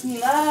was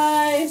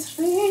my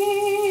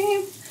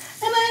dream.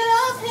 And I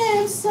love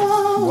him so.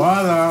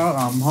 Guada,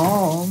 I'm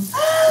home.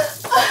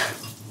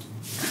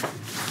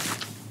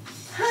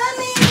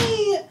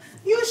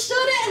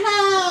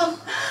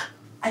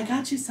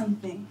 got you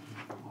something.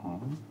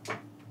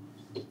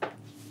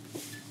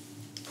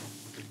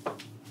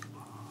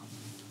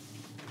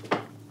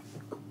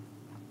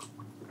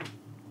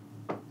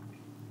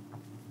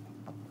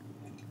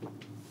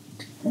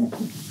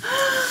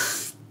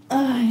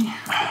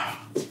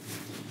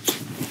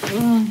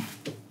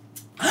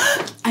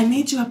 I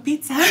made you a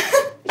pizza.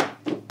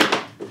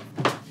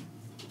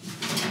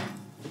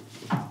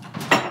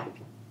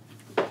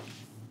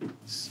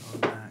 So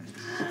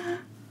nice.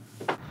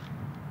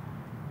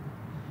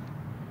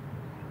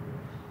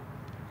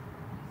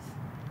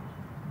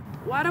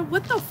 Guada,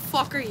 what the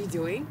fuck are you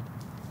doing?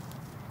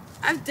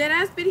 I've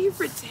deadass been here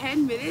for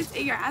 10 minutes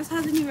and your ass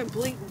hasn't even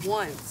blinked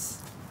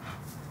once.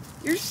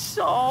 You're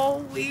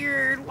so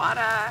weird,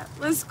 Guada.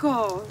 Let's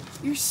go.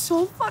 You're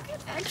so fucking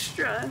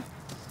extra.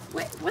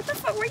 Wait, what the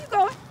fuck? Where you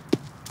going?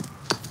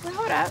 Wait,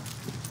 hold up.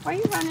 Why are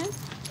you running?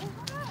 Wait,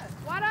 hold up.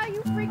 Guada,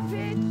 you freak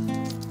bitch.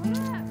 Hold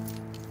up.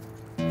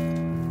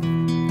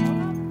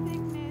 Hold up,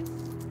 sickness.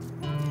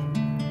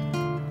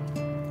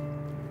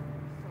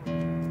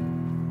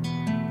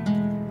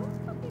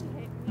 Don't fucking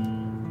hit me.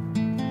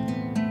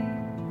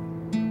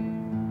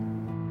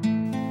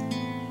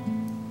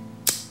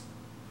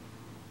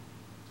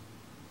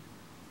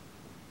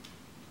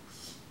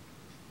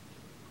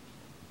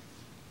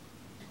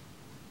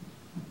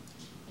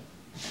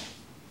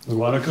 The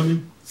water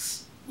coming?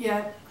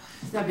 Yeah,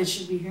 that bitch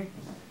should be here.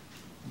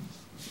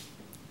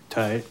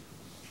 Tight.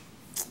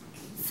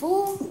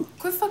 Fool,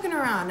 quit fucking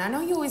around. I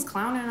know you always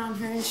clowning on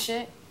her and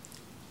shit.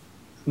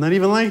 Not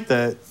even like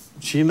that.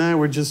 She and I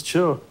were just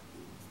chill.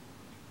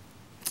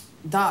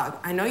 Dog,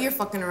 I know you're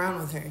fucking around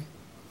with her.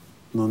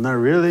 No, not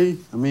really.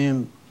 I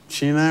mean,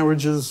 she and I were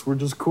just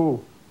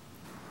cool.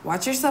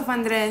 Watch yourself,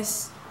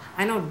 Andres.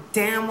 I know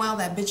damn well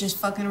that bitch is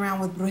fucking around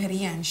with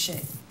brujeria and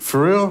shit.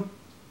 For real?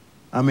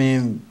 I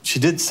mean, she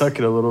did suck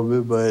it a little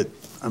bit, but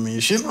I mean,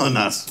 she know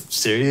not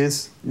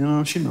serious. You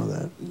know, she know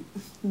that.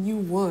 You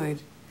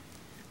would.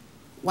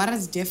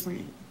 Guada's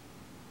different.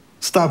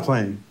 Stop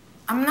playing.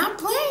 I'm not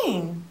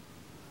playing.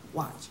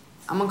 Watch.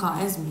 I'm gonna call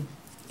Esme.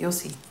 You'll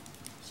see.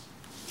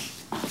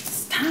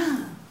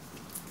 Stop.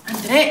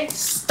 Andres,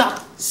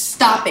 stop.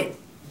 Stop it.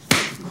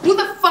 Who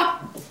the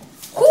fuck?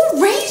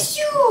 Who raised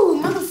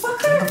you,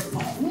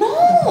 motherfucker?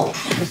 No.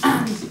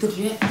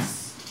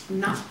 Andres, I'm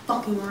not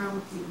fucking around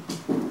with you.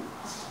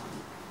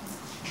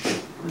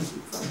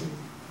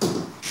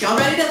 Y'all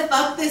ready to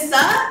fuck this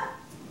up?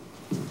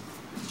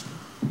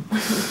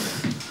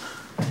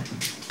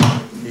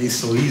 Hey,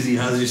 so easy.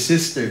 How's your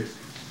sister?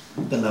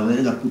 Why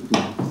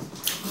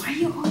are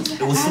you always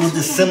It was with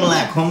the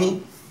Similac,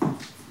 homie.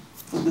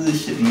 Look at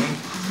this shit, man.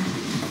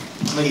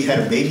 I know you had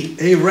a baby.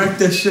 Hey, rack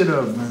that shit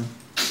up, man.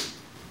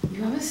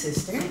 You have a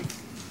sister?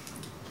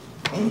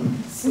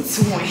 Mm. Since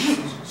when?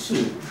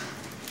 Shit.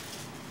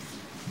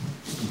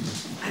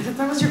 I thought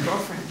that was your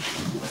girlfriend.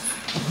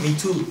 Me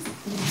too.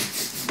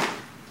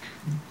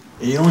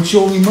 Hey, don't you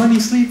owe me money,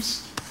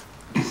 Sleeps?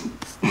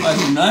 I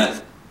do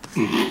not.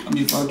 I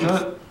mean, fucked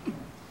up.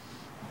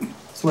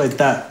 It's like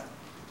that.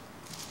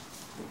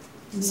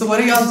 So what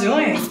are y'all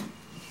doing?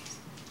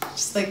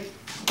 Just like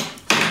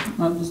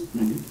Not just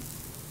maybe.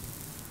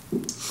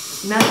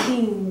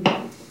 Nothing.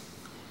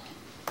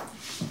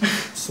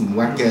 Some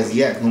whack ass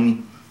yak,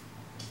 homie.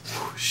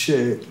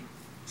 Shit.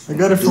 I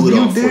got it from Do it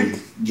you, all for Dick.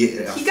 you. Get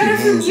it out He your got it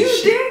from hands you, and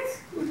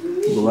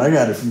shit. Dick. Well, I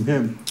got it from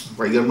him.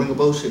 Right, you gotta bring a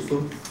bullshit,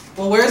 fool.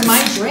 well, where's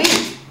my drink?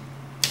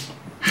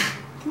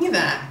 Give me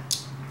that.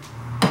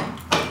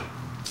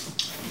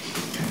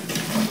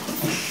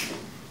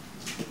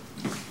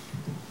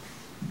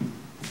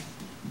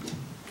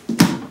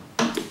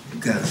 You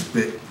gotta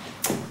spit.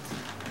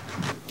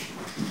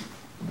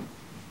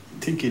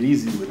 Take it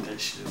easy with that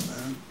shit,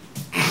 man.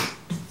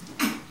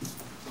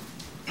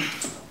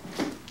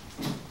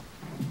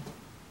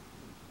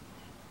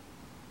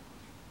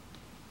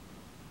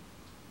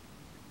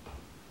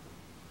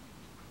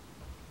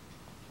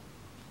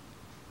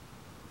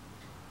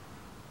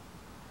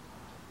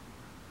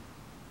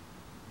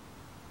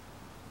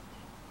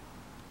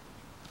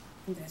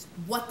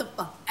 What the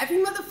fuck? Every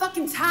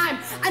motherfucking time.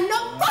 I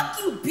know, fuck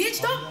you,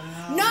 bitch. Don't.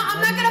 No,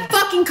 I'm not gonna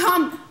fucking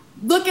come.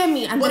 Look at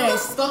me, Andres. What the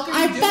fuck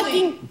are you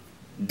doing?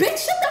 Bitch,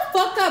 shut the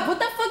fuck up. What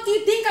the fuck do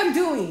you think I'm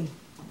doing?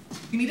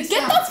 You need to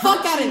Get stop the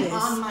fuck out of touching this.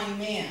 on my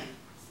man.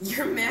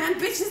 Your man?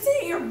 Bitch, this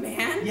ain't your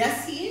man.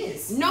 Yes, he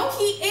is. No,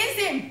 he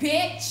isn't,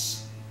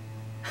 bitch.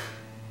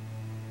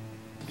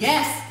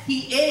 Yes, he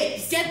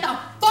is. Get the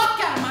fuck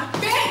out of my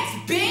face,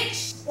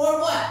 bitch. Or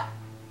what?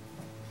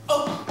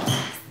 Oh.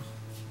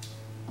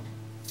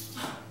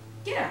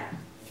 Get out.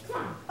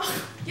 Come on.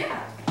 Get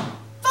out.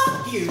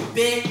 Fuck you,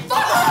 bitch.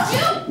 Fuck you,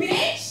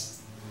 bitch!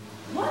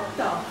 What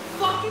the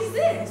fuck is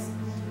this?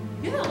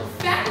 You're the little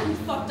fat one who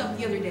fucked up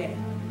the other day.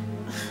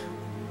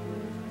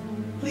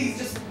 Please,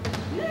 just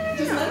No,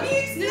 let me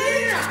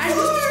explain. No. I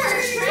just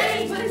you're a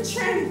tranny, but a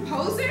tranny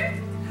poser?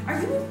 Are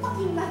you a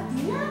fucking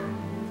Latina?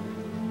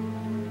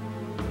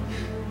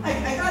 I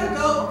gotta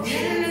go. No!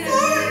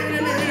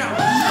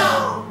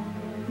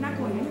 I'm not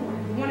going anywhere.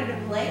 You wanted to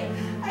play?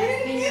 I didn't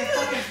Then mean you're to.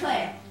 fucking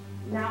play.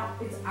 Now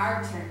it's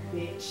our turn,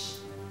 bitch.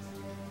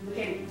 Look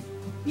at me.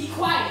 Be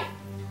quiet.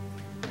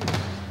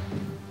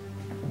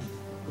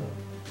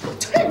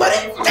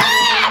 Buddy!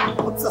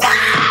 Stop! What's up?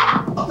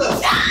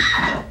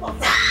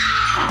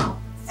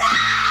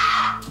 Stop!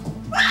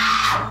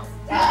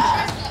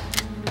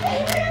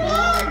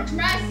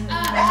 Dress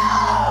up.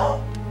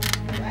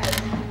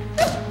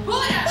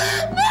 Pull it up.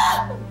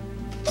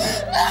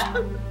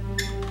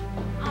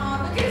 Oh,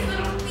 look at his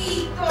little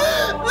feet,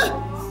 though.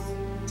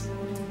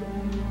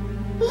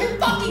 Quit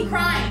fucking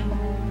crying.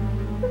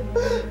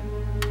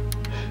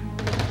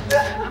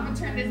 I'm gonna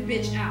turn this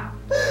bitch out.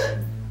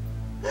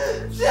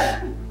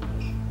 Shut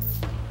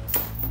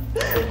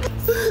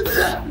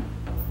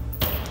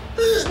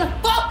the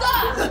fuck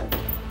up!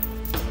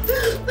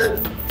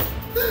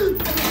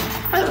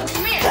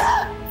 Come here.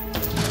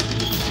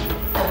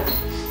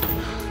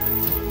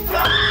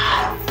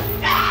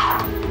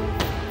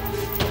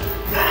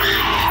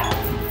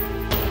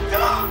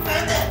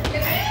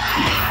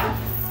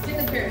 Get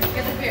the beer.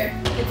 Get the beer.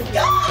 Get the beer.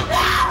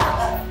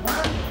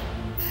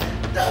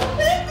 Don't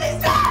make me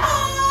stop!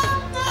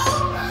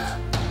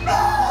 No!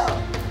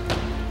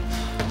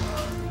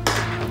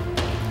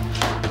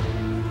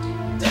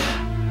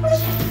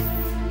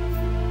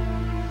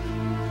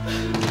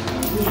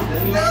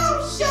 No,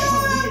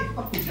 Sean!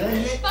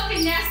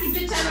 Fucking nasty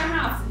bitch out of my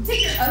house.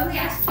 Take your ugly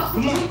ass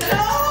fucking no!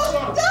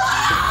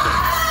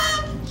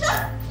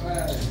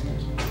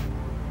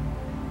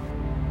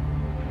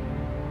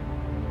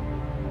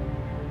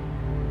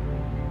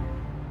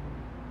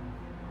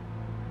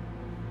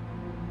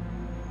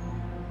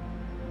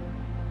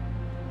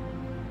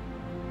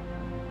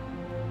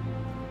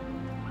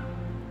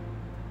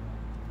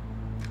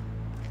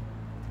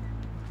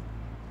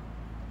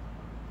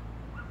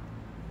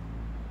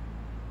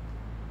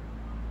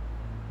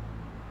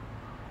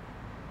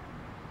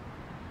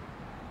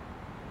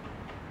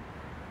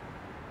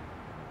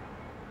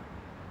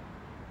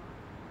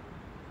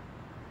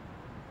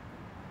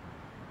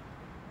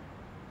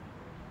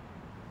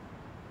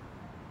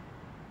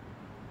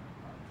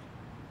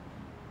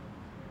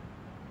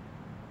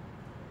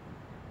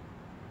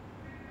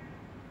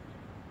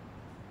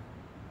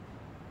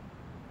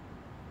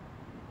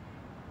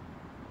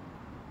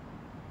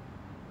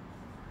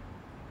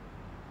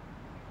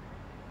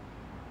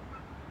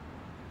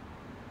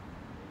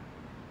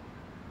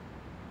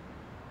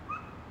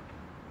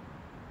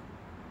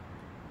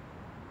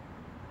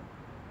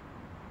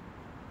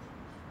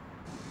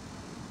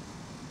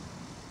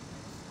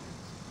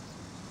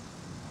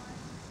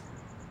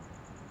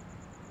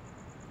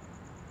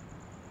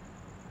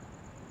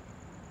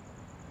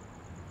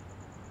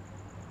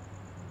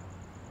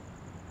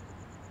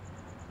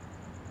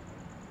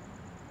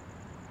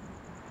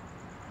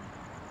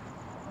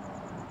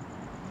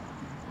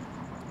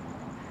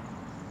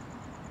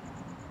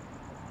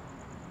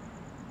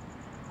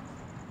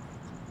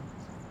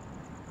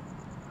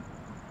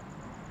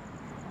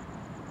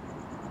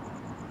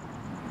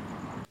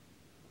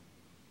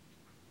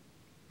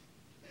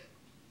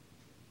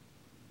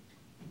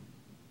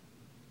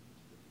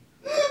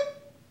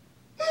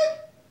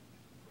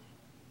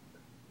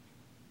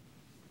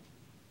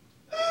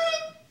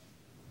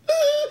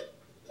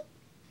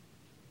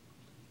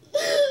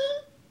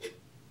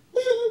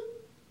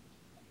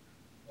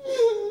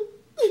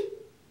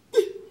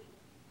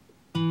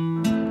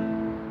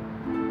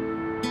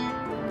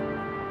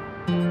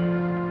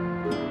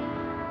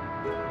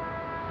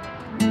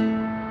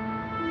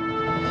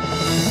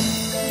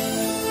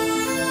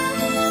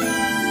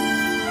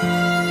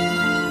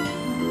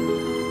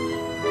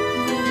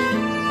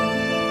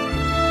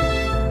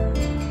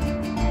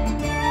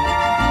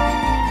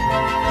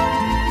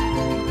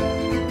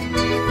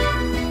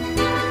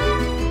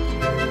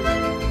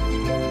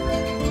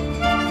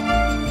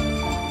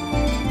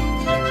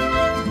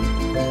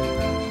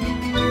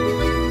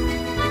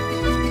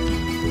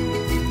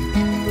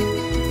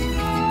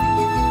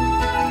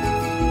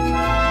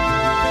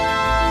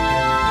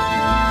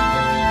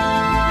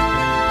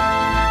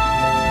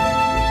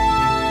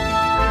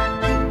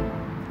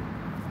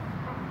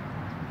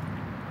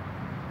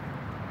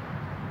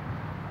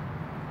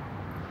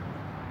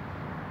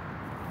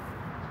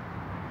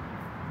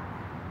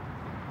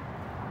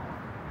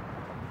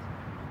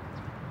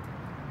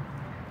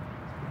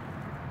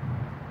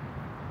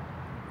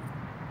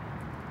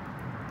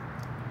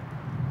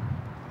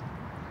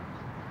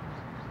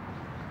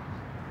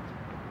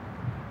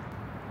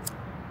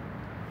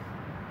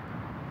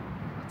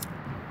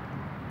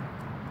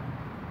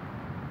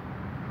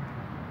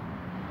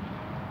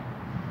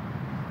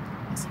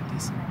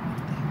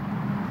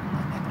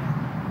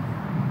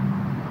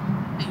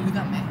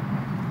 Ayúdame.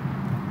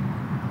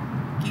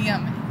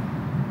 Guíame.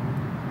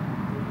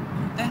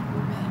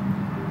 Protéjame.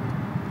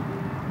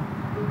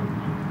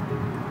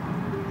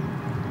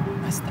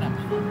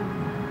 Muéstrame.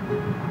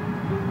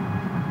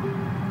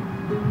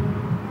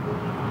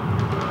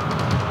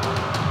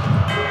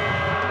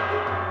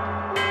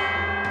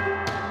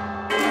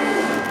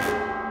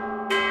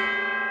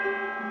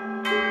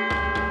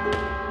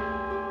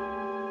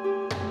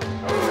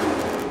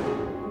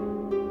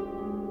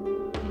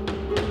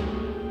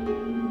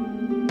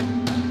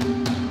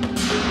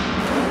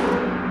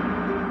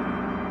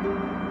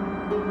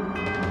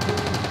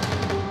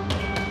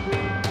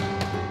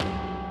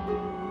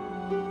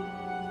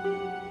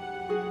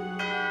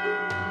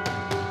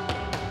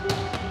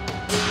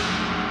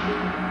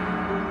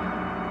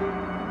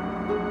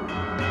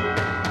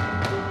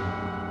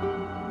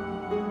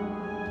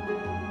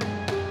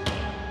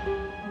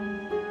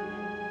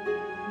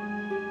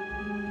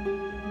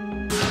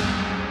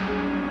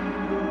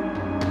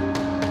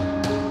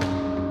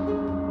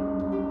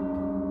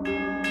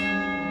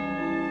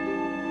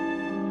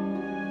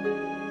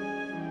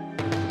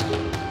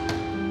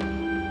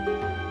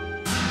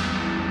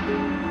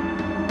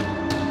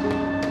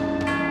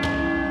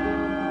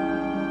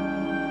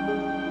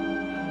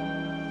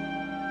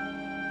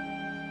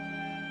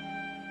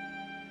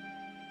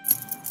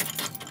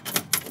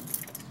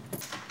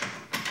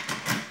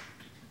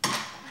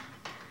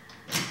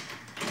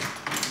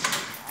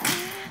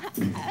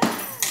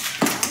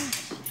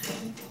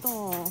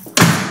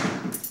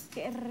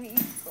 Qué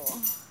rico.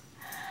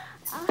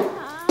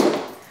 Ajá.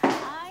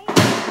 Ay.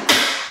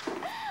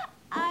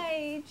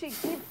 Ay,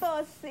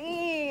 chiquito,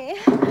 sí.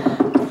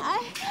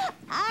 Ay,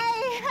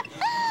 ay.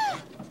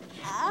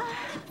 Ah.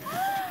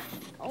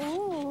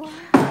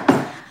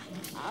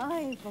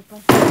 Ay, papá.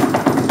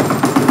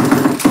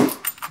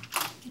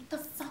 Get the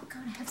fuck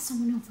out. I have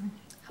someone over.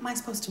 How am I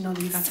supposed to know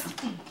that you got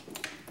something?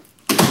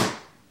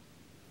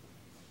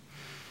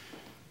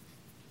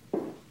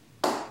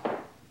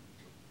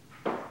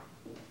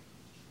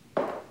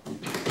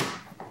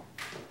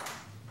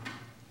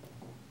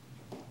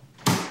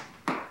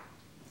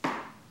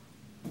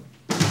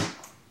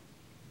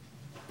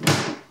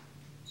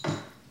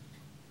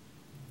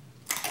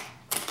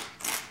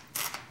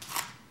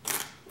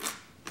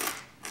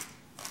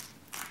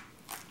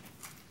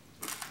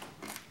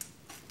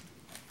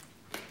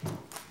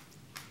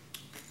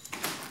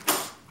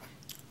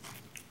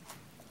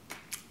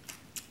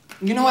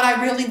 You know what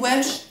I really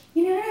wish?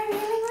 You know what I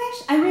really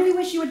wish? I really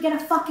wish you would get a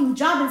fucking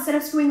job instead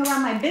of screwing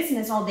around my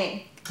business all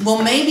day.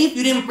 Well, maybe if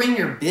you didn't bring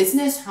your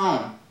business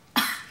home.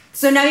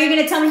 So now you're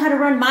gonna tell me how to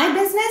run my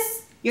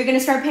business? You're gonna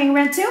start paying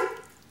rent too?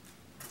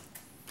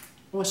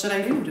 What should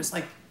I do? Just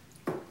like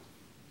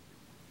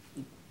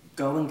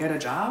go and get a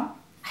job?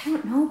 I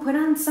don't know, put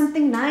on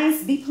something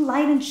nice, be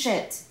polite and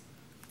shit.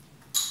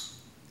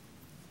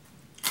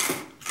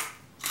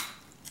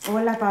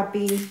 Hola,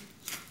 papi.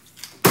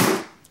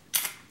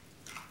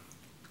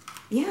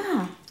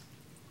 Yeah.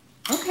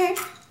 Okay.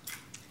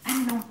 I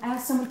don't know. I have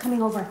someone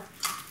coming over.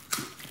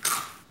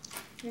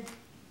 Here.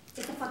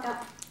 Get the fuck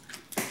up.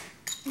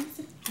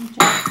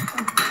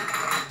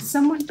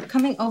 Someone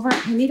coming over.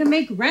 I need to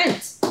make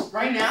rent.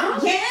 Right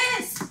now?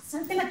 Yes!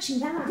 Something like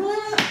chingada.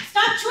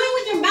 Stop chewing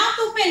with your mouth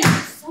open.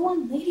 So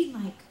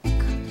unladylike.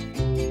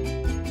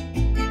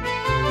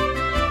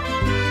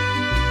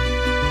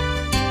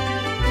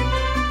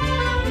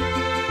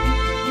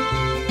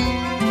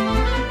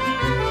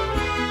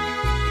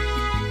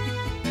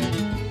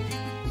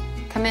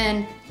 Come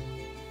in.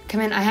 Come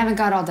in. I haven't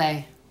got all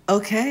day.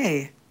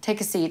 Okay.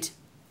 Take a seat.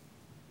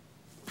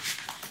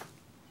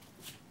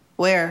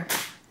 Where?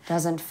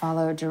 Doesn't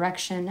follow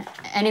direction.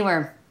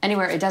 Anywhere.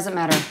 Anywhere. It doesn't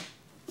matter.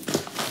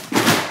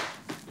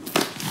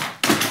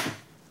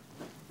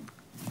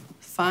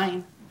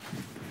 Fine.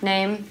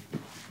 Name?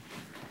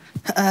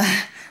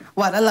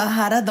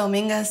 Guadalajara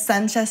Dominguez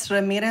Sanchez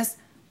Ramirez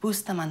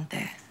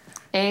Bustamante.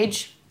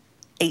 Age?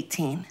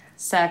 18.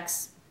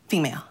 Sex?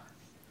 Female.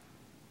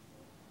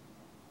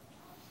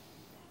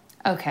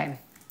 Okay.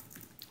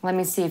 Let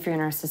me see if you're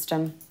in our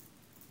system.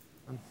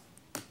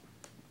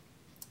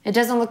 It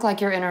doesn't look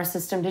like you're in our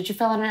system. Did you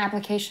fill out an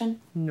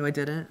application? No, I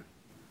didn't.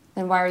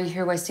 Then why are you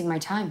here wasting my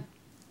time?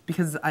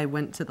 Because I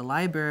went to the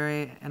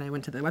library and I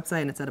went to the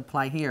website and it said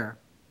apply here.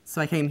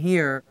 So I came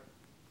here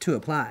to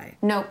apply.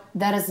 No,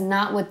 that is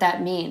not what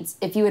that means.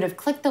 If you would have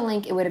clicked the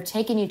link, it would have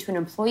taken you to an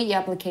employee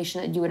application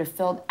that you would have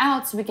filled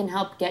out so we can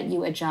help get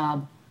you a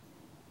job.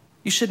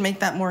 You should make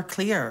that more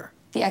clear.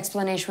 The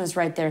explanation was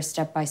right there,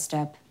 step by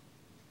step.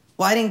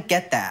 Well, I didn't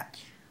get that.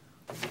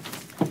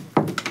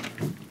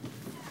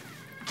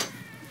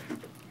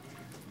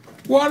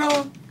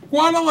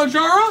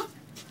 Guadalajara?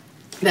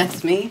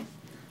 That's me.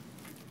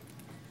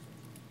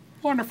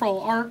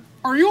 Wonderful.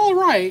 Are you all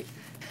right?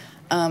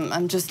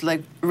 I'm just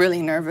like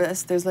really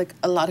nervous. There's like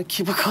a lot of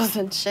cubicles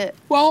and shit.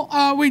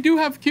 Well, we do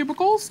have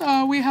cubicles.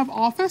 We have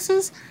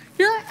offices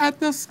here at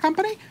this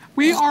company.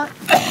 We are...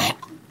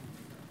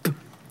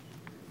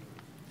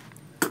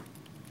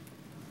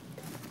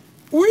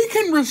 We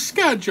can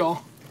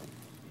reschedule.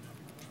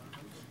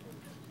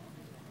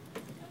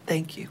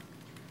 Thank you.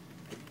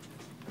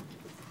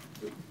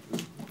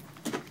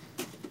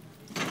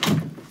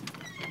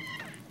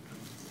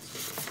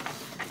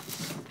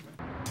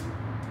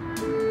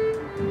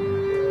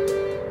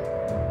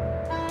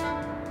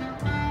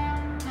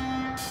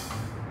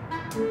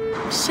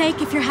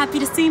 Shake if you're happy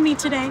to see me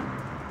today.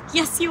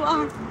 Yes, you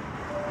are.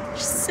 You're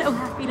so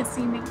happy to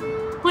see me.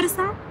 What is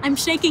that? I'm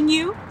shaking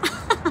you?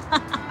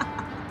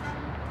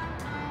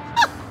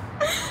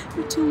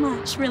 You're too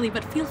much, really,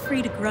 but feel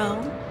free to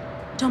grow.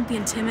 Don't be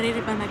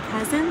intimidated by my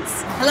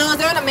presence. Hello, is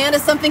there an Amanda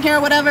something here or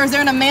whatever? Is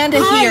there an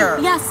Amanda here?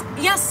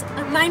 Yes.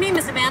 My name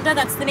is Amanda.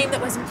 That's the name that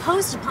was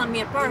imposed upon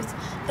me at birth.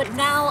 But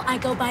now I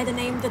go by the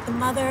name that the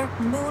Mother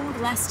Moon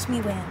blessed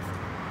me with.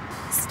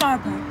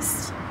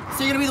 Starburst.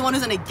 So you're gonna be the one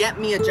who's gonna get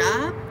me a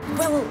job?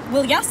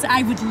 Well, yes,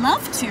 I would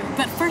love to.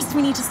 But first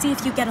we need to see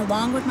if you get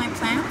along with my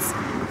plants.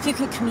 If you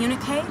can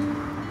communicate,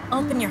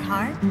 open your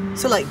heart.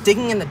 So like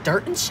digging in the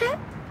dirt and shit?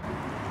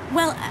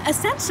 Well,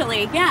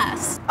 essentially,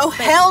 yes. Oh,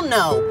 hell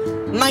no.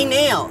 My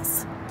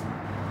nails.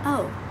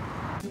 Oh.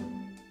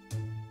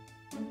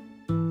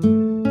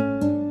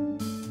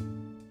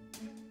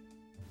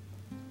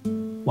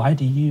 Why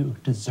do you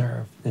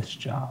deserve this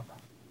job?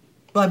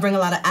 Well, I bring a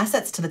lot of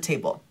assets to the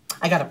table.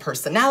 I got a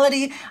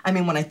personality. I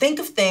mean, when I think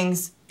of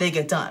things, they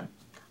get done.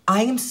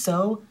 I am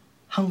so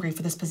hungry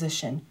for this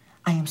position.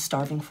 I am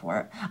starving for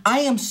it.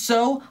 I am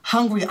so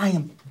hungry. I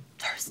am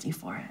thirsty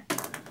for it.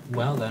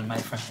 Well then, my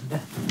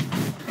friend.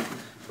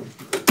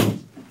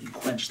 You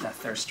quench that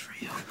thirst for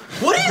you.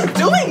 What are you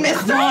doing,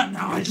 mister? Come on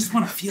now, I just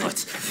want to feel it.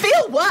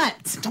 Feel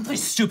what? Don't play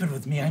stupid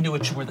with me. I knew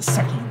what you were the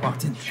second you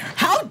walked in here.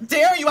 How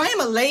dare you? I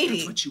am a lady.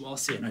 That's what you all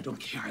say, and I don't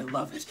care. I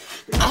love it.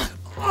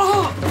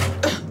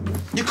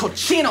 You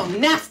cochino,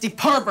 nasty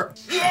pervert.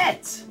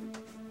 Shit!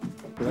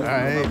 All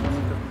right.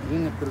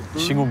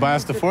 She gonna buy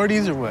us the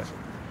 40s or what?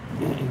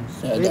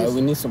 Yeah, Dad,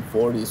 we need some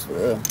 40s for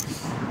real.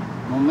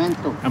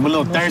 I'm a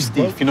little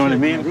thirsty, if you know what I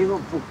mean.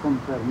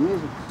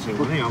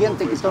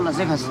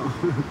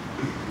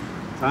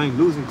 I ain't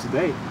losing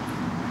today.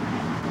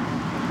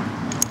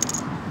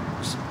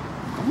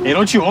 Hey,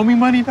 don't you owe me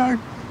money, dog?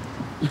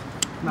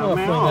 No,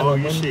 man, oh,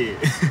 you shit.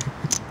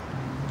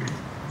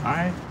 All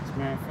right.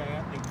 Man,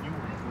 I think you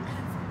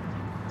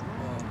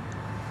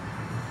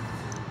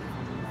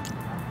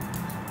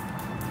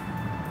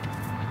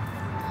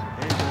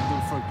Hey, they're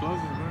doing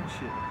foreclosures, bro.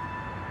 Shit.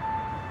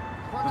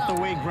 Not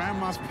the way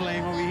grandma's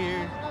playing over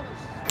here.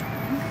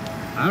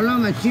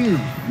 Háblame chino.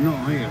 No,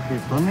 oye, te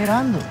estoy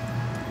mirando.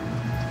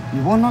 Y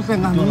vos no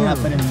tengas miedo.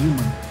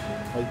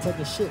 Like, take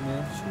a shit,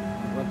 man.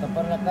 Voy a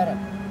tapar la cara.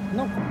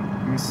 No.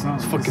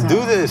 Let's fucking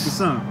do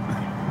this.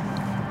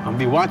 I'll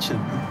be watching.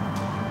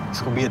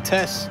 It's gonna be a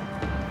test.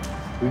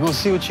 We're gonna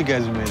see what you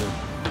guys are made of.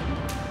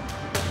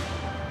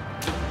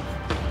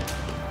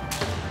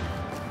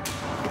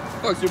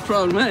 What's your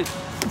problem, man?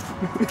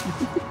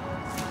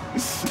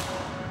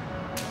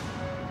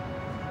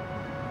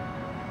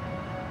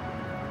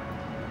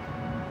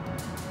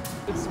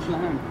 It's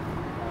plan.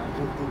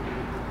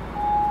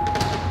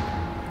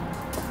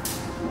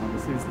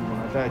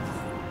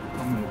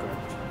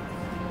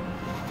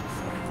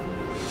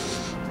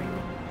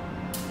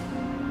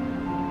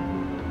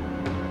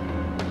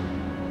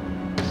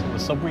 So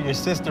what's up with your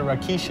sister,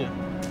 Rakisha?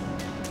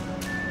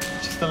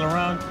 She still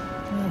around?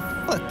 Man,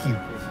 fuck you.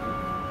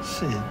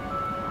 Shit.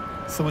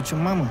 So with your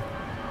mama?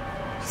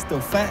 She's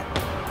still fat?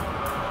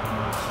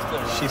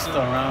 She's still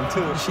around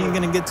too. She ain't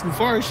gonna get too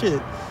far,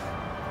 shit.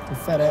 The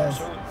fat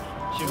ass.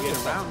 She'll get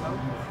around, though.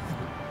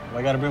 Well,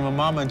 I gotta bring my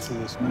mama into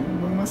this, man.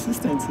 Bring my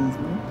sister into this,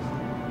 man.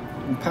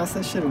 And pass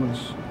that shit away.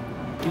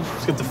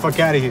 Let's get the fuck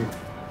out of here.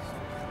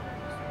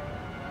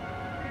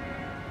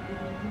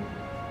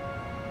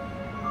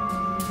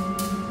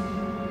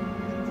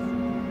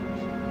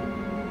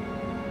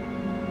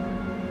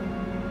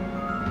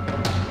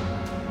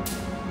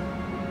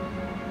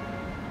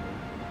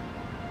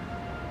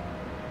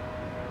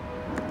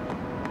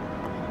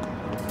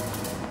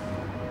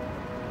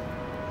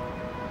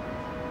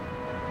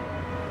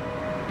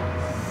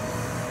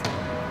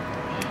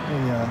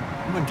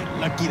 I'm gonna get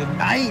lucky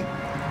tonight.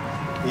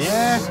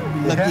 Yeah.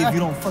 Lucky if you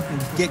don't fucking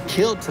get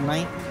killed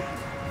tonight.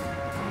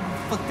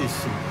 Fuck this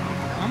shit.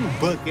 I'm a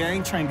book, yeah. I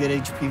ain't trying to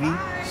get HPV.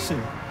 Shit.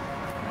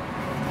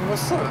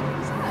 What's up?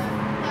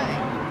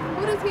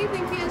 Who does he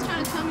think he is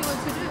trying to tell me what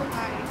to do?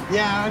 Like,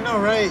 Yeah, I know,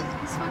 right?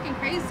 it's fucking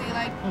crazy.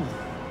 Like,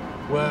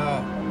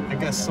 Well, I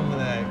got some of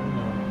that,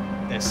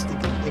 that sticky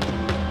icky.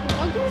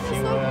 well, give us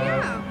some,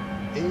 yeah.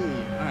 Hey,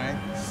 all right.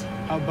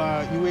 How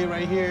about you wait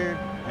right here,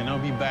 and I'll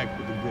be back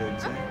with the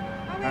goods, eh?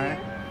 All right?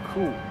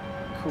 Cool.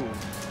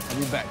 I'll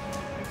be back.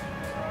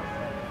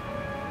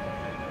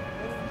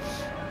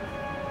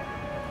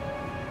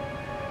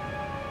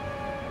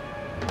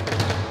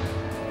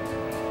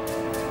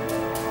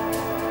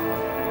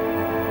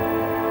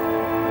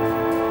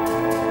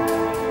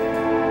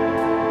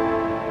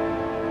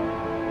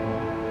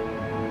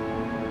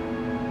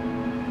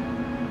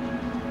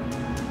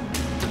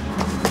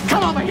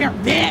 Come over here,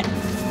 bitch!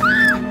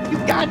 You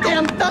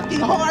goddamn fucking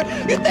whore!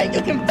 You think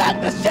you can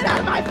fuck the shit out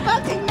of my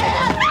fucking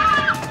man?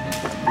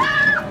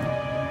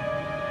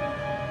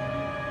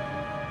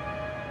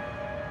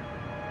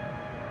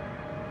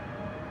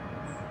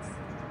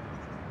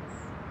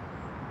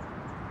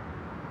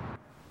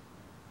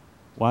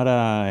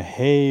 Guada,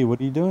 hey, what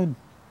are you doing?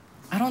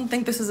 I don't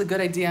think this is a good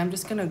idea. I'm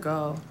just gonna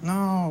go.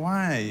 No,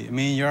 why? I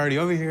mean, you're already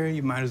over here.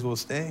 You might as well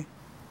stay.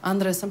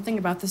 Andres, something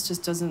about this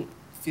just doesn't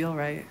feel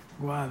right.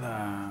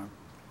 Guada,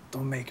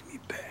 don't make me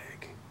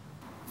beg.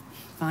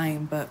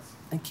 Fine, but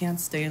I can't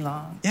stay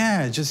long.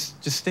 Yeah,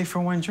 just stay for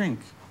one drink.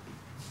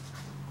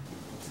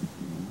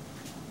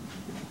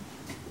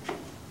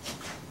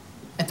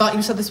 thought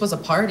you said this was a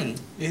party.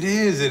 It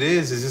is.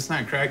 It's just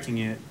not cracking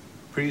yet.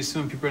 Pretty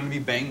soon, people are gonna be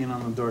banging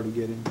on the door to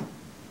get in.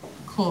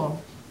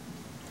 Cool.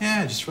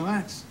 Yeah, just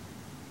relax.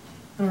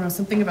 I don't know,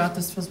 something about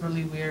this feels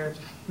really weird.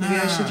 Maybe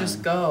I should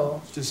just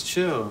go. Just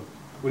chill.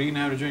 What are you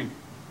gonna have to drink?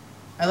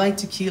 I like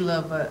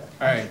tequila, but...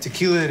 All right,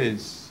 tequila it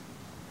is.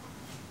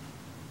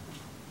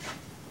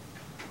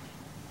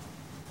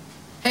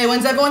 Hey,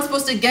 when's everyone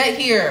supposed to get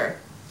here?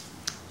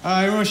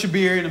 Everyone should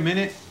be here in a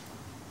minute.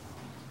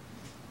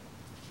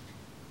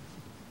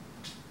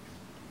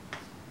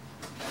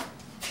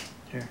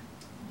 Here.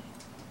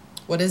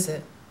 What is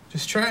it?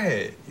 Just try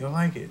it. You'll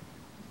like it.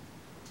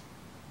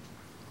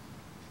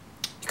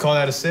 You call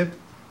that a sip?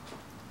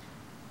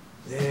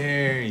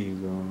 There you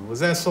go. Was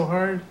that so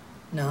hard?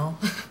 No.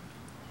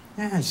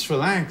 Yeah, just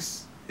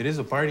relax. It is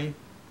a party.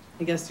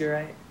 I guess you're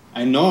right.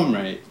 I know I'm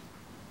right.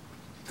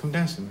 Come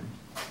dance with me.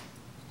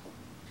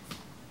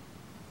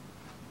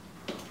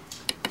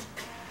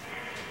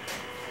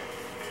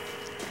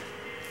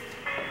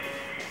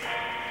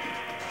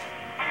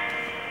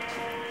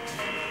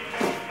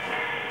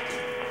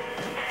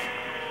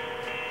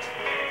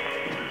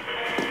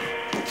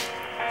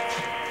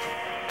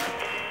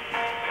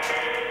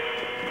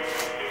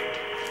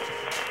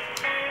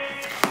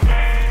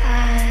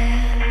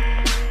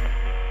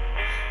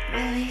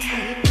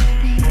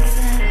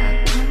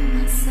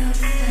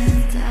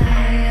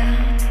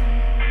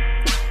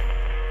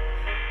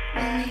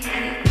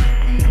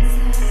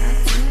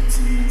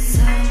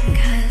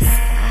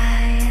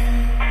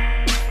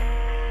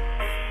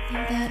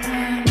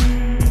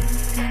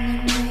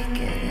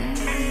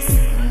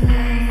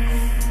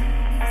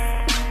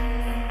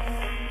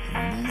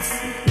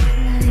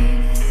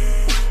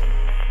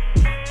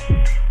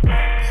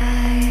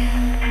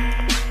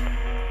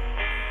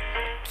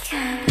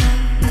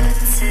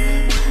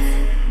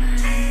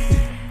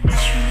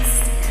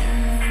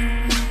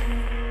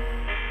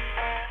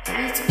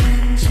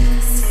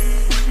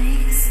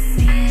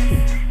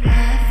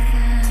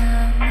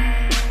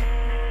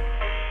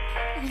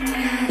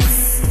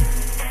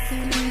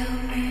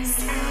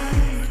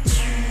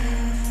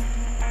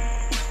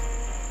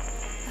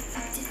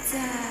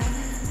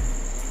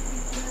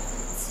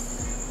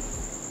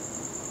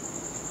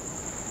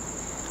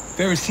 If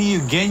I ever see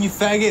you again, you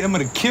faggot, I'm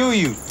gonna kill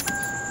you.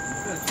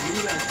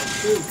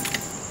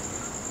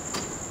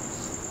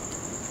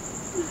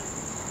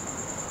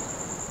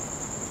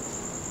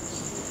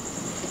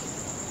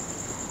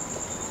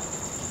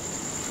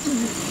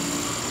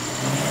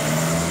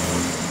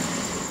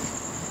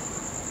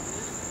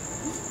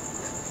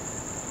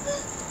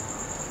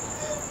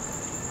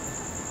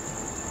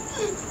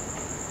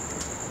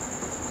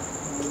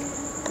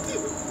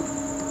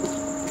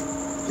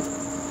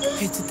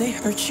 Hey, did they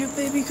hurt you,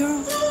 baby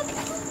girl?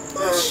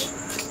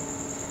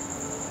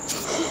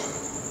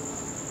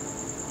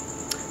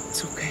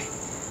 It's okay.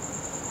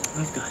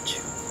 I've got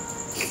you.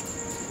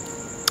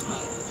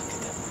 Oh, look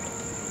at that pretty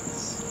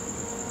face.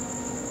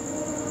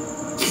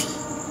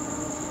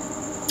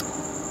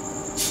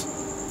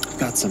 I've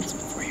got something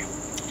for you,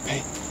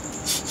 okay?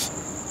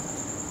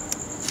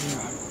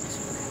 Here.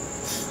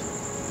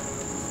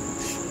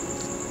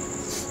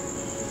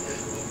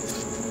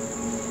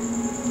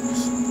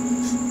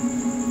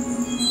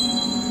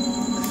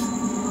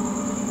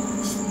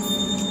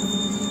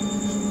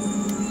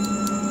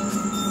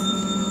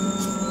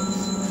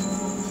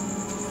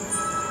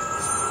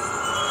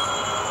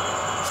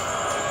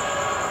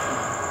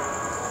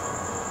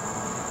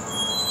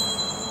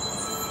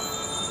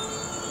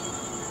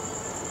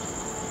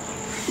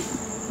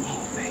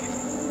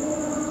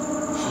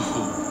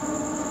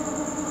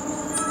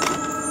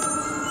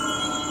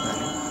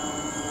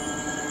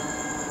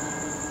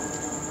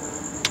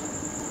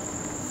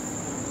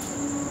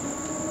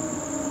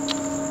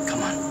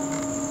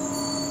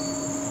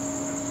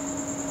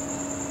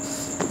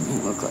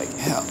 Look like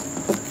hell.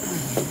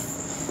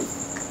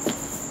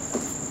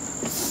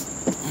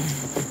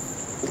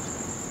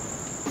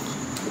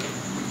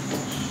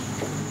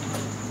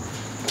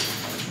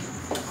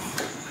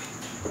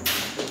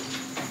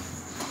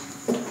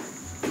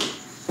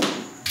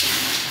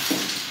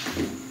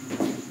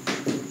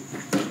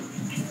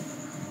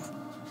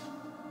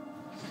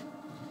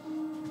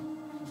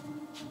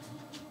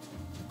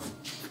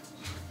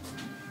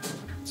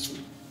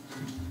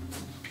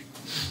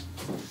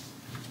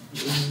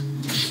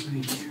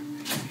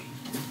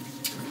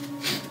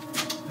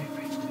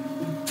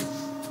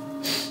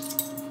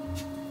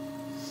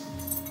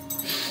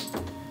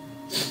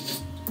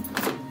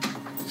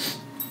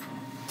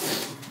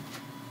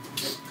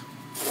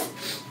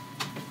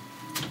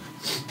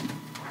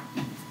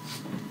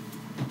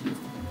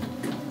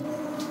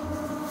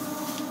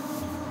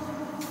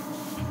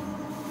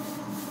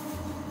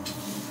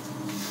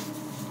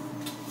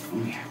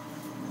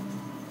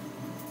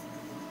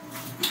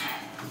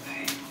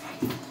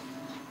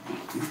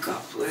 You've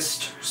got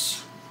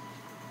blisters.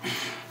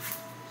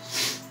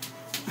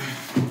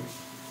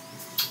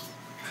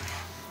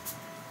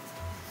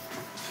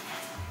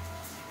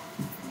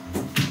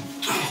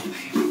 Oh,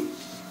 baby.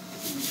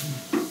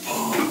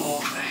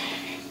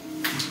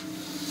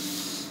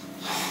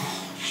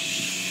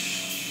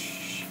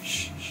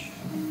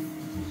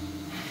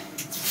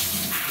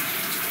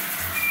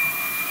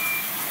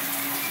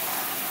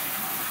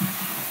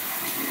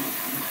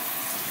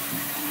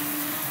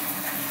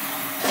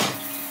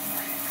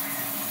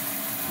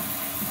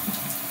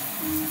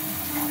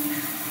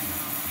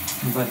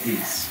 What about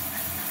these?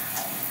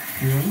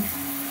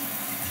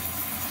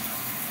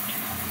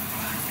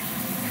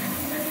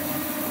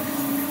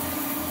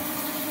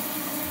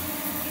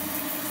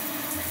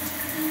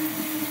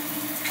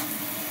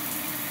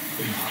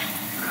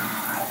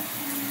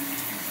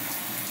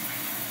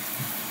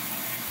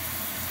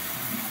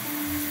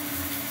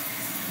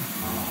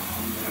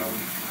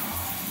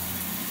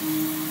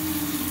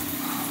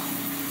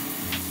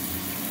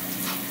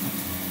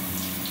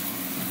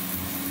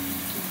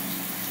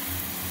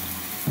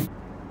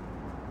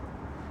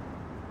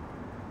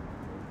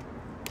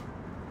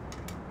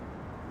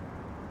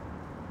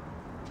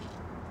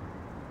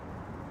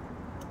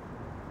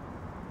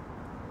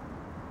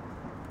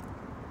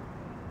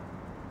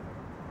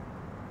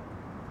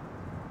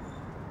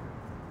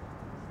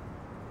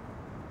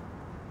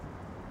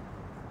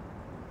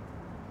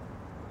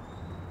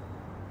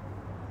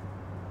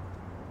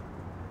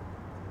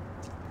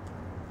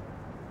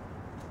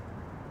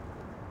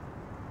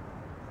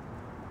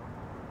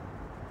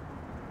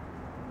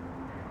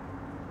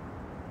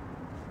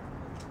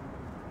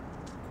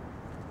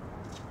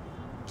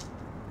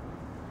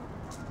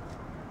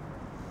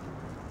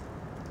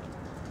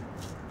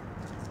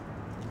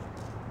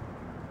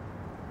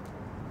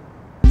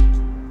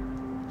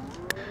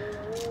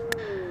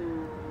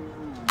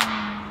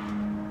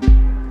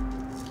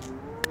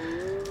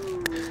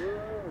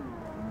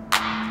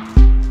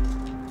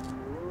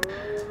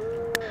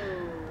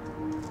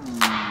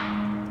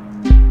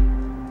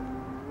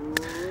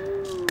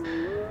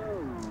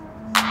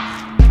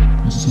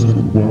 said,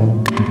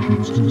 wow, did you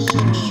taste so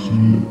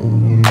sweet?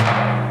 I'm like,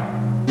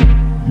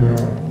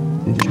 yeah,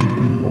 that's what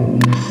they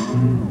always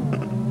think.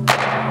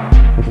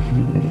 I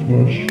feel the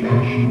flesh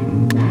passion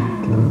in my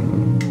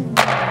garden.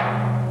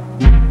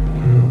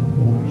 Plant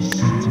more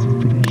seeds and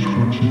finish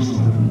stretches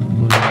every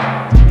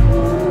night.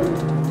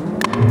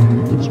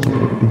 That's what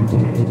I've been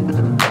about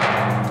her.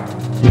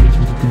 That's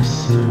what they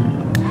say,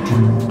 I'm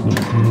drunk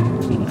like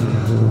me, like a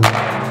hell.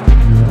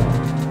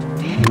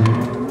 Yeah,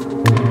 sure.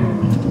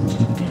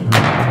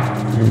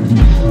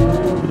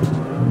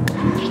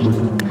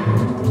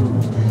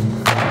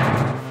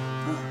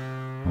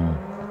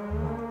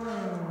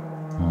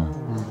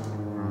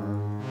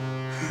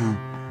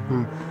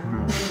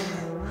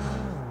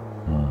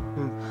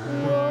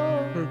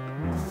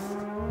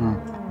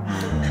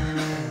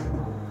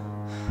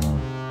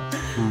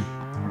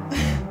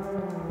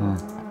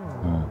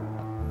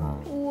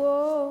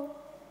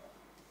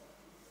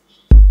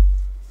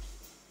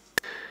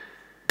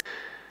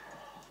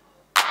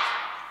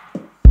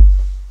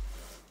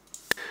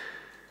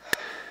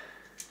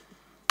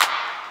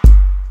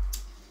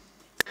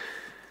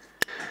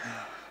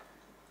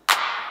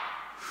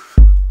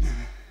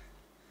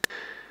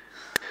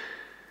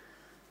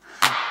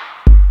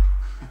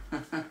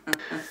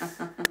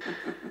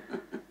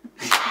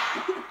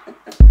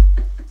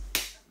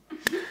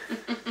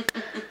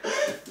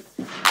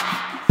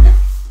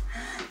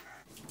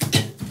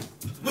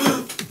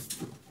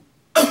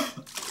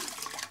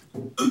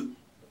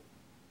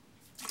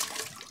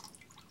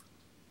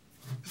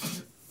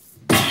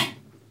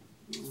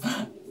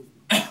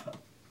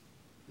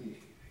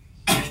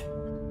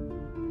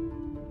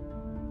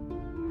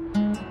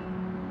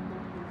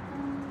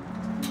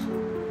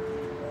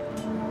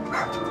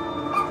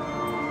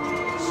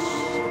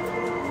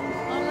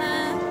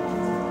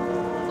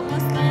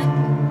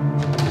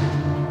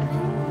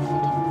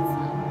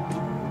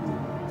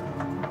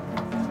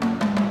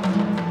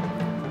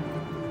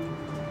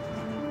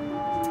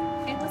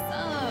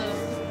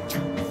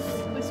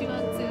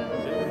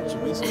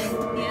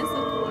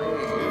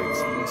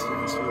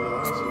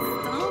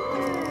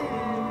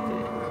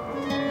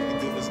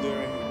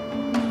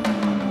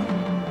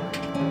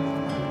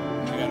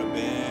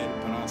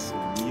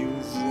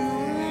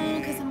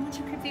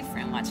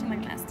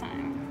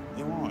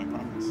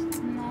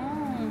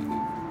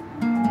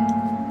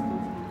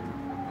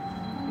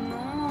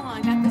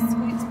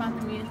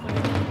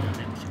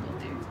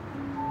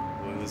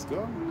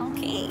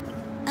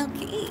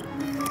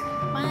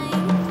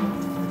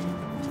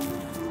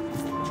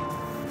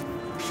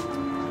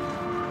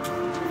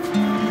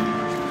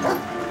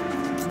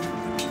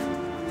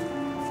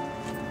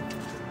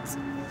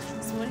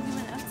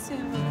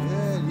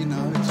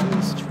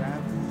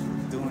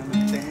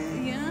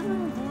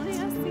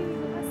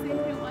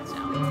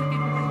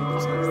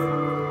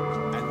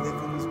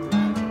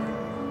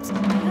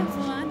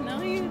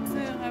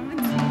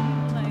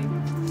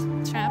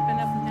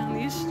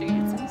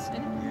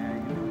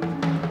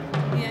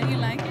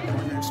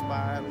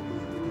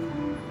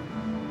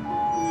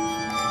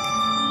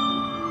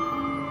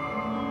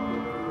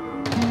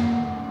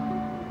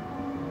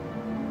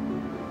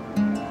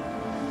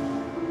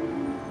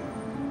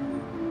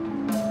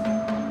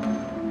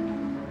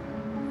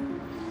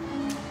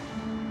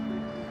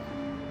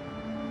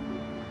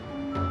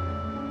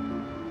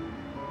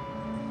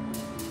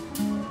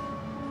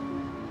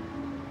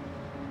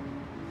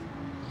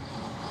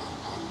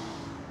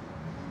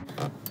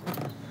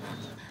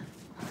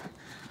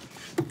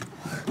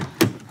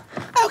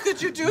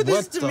 could you do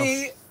this to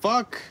me? What the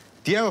fuck?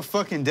 Do you have a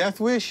fucking death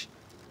wish?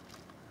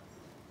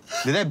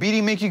 Did that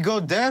beating make you go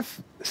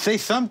deaf? Say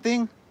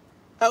something.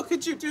 How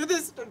could you do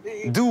this to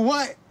me? Do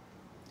what?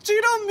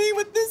 Cheat on me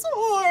with this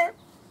whore.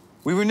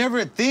 We were never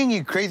a thing,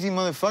 you crazy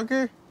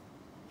motherfucker.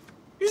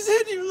 You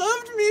said you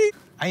loved me.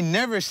 I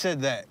never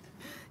said that.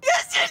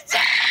 Yes, you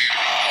did!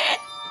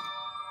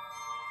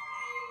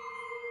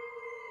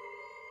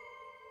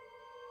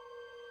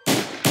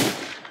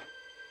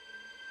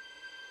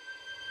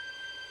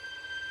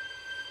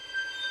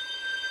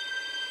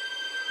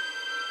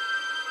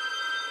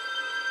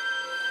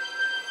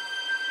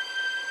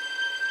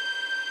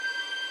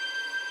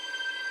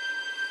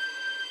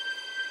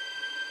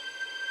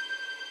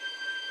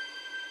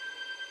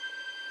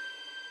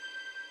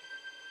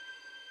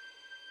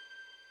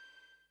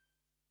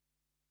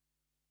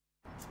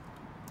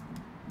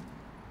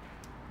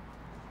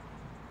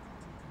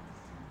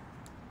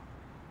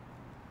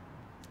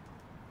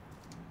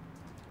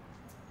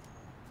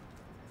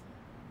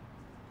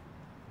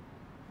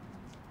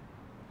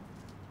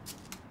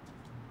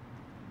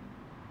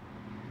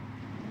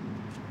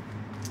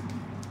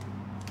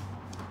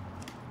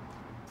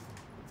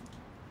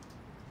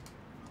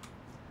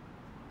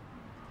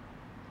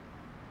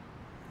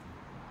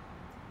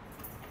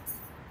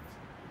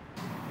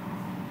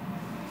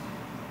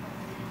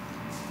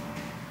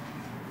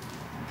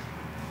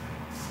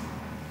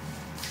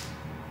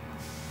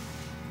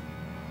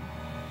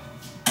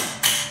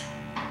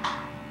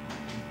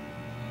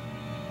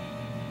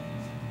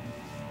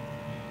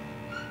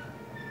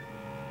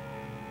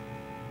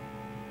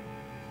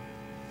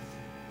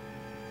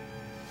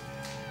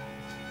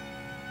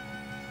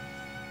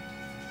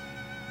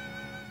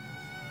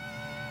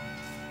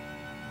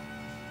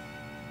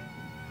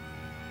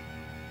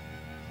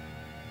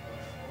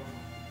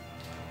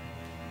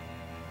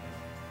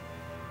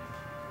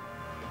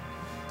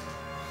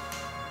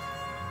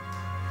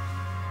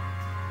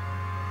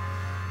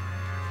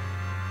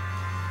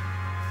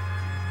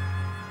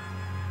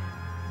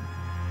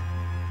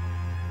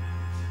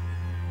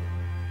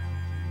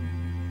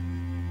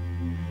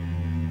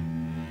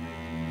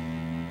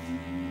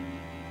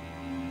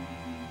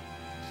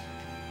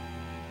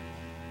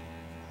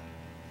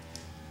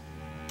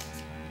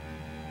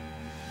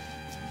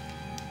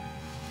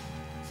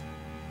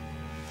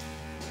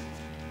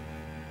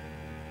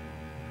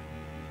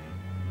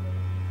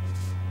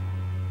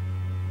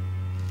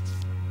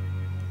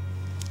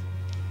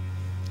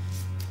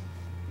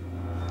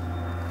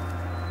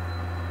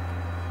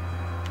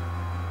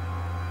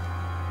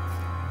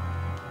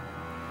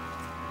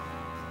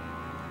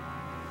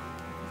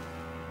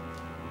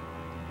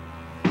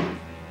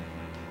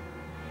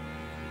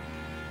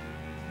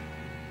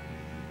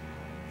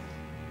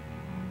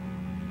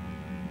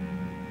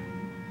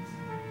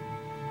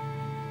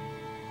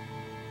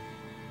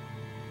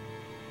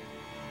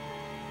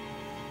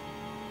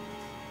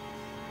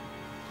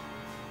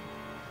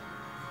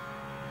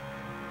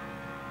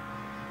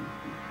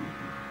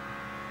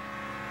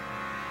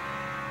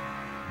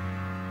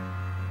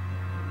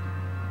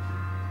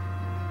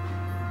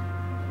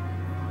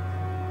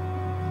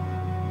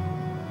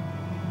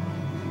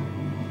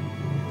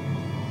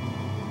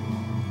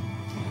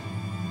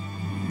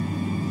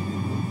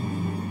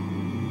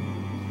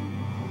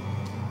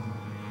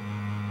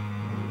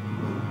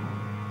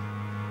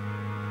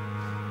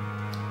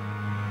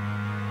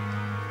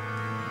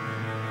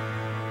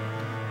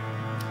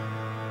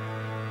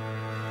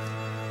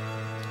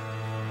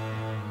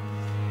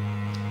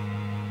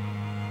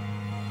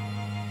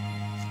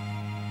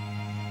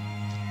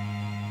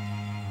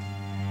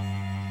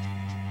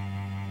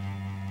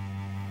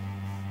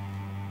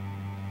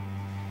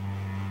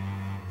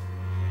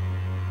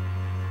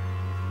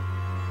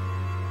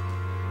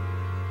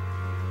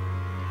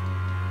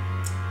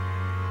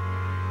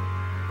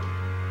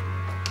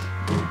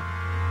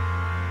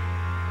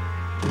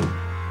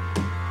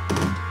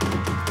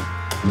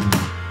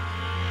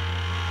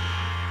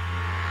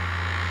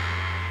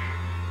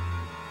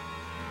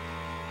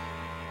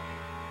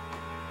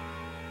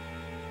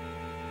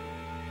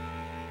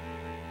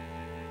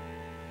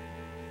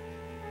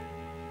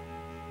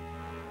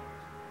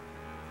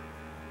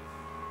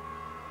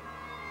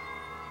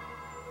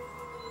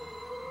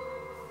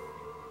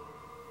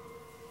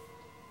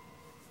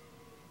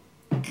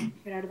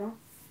 Gerardo.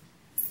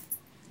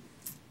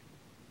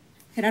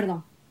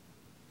 Gerardo.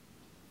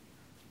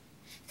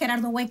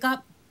 Gerardo, wake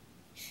up.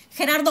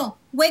 Gerardo,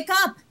 wake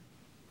up.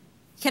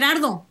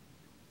 Gerardo.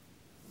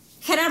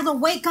 Gerardo,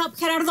 wake up,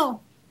 Gerardo.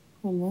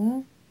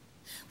 Mama?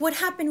 What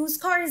happened? Whose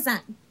car is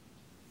that?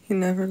 He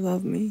never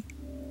loved me.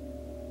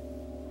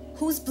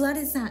 Whose blood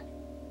is that?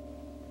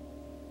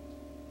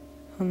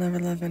 I'll never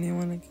love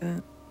anyone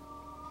again.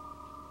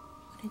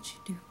 What did you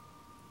do?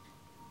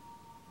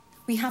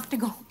 We have to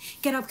go.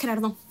 Get up,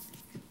 Gerardo.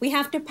 We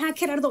have to pack,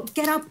 Gerardo.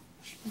 Get up.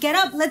 Get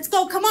up. Let's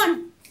go. Come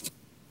on.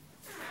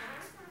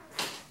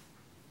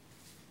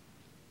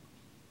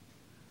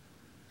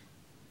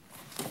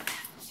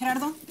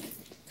 Gerardo,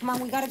 come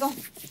on. We gotta go.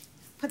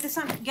 Put this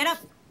on. Get up.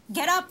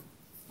 Get up.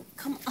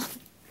 Come on.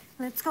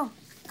 Let's go.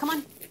 Come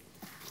on.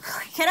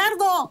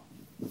 Gerardo!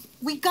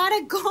 We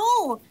gotta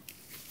go!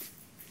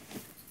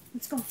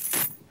 Let's go.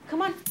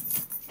 Come on.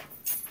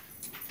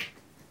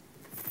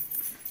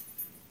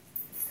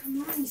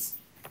 Come on. Let's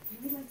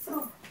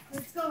go.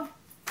 Let's go.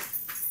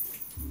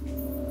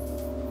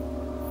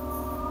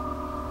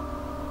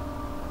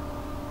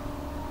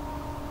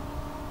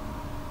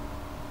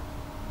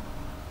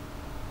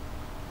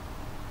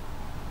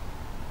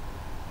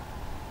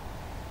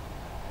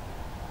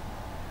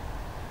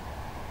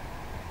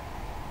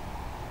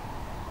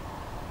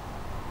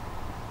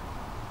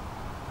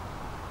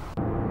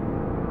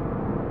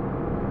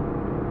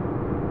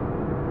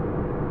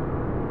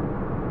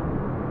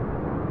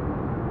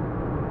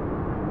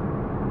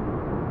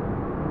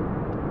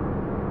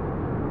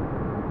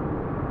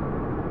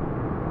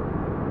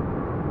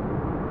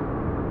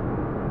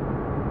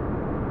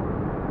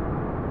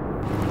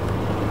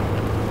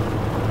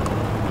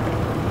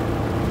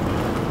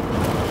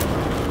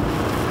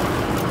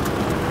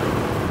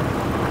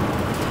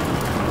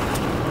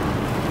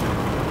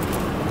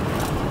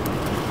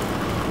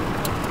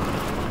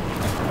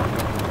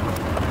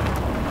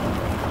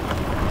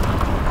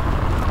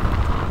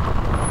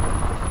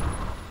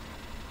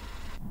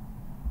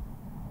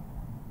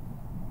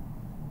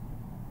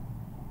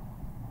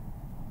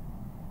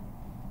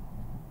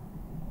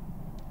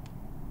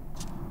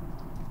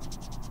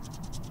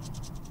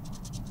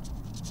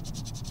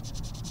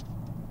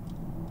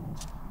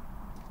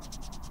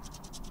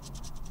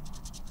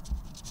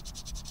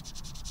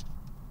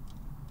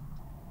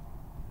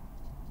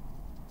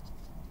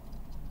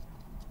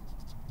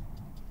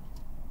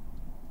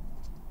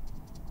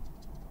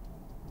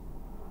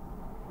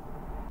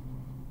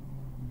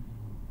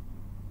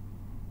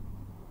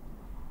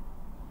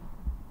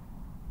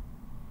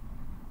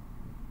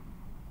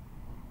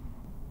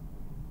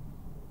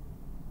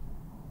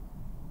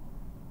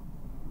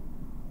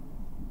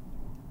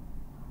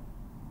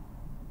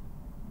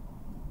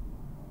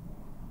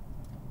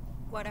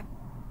 Guada,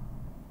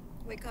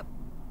 wake up.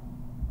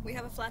 We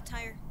have a flat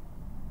tire.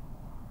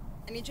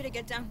 I need you to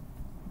get down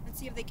and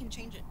see if they can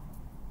change it.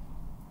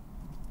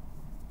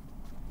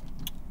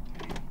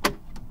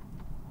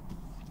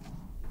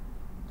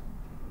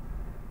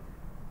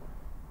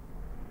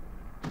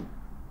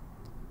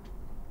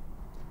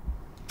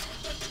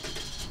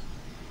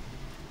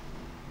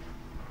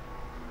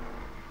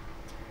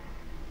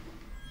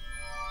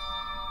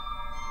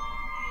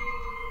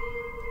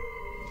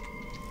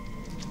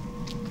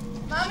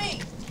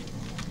 Mommy!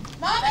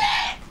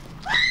 Mommy!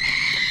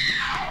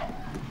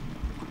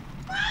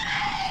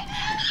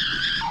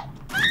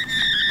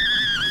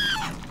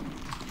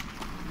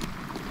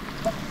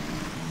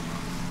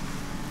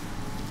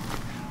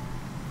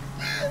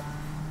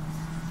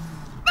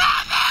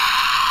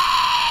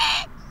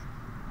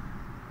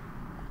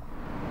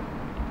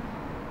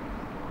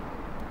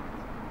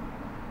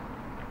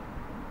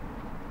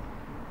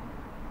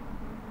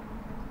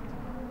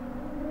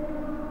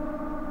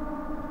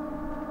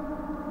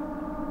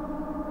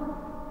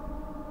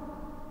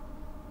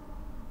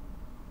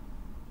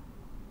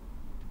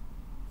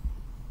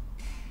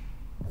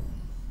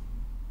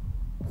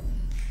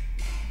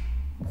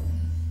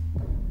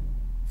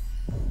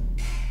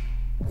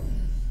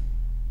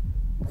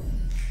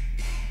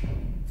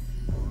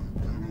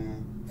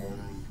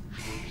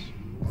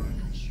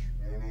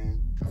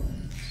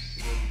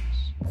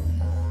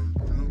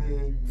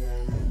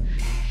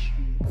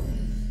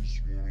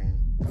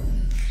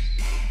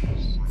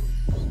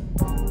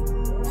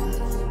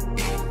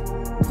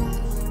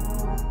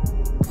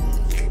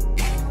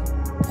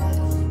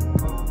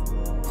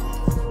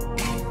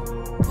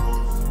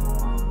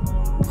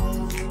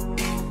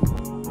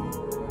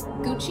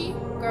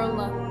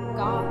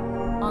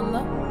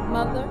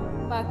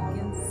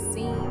 motherfucking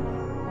scene.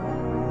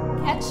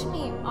 Catch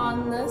me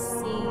on the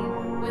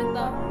scene with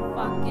a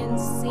fucking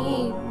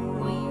scene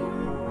queen.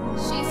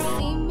 She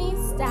see me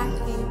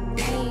stacking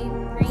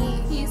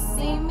green. He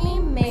see me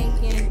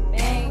making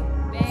bang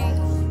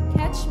bang.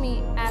 Catch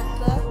me at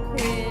the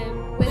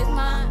crib with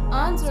my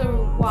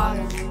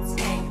underwater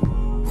tank.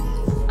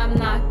 I'm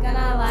not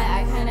gonna lie,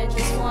 I kinda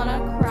just wanna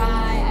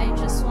cry. I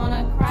just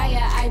wanna cry,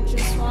 yeah, I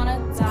just wanna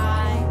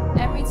die.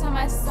 Every time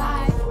I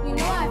sigh, you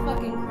know I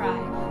fucking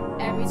cry.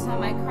 Every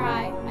time I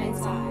cry, I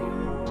die.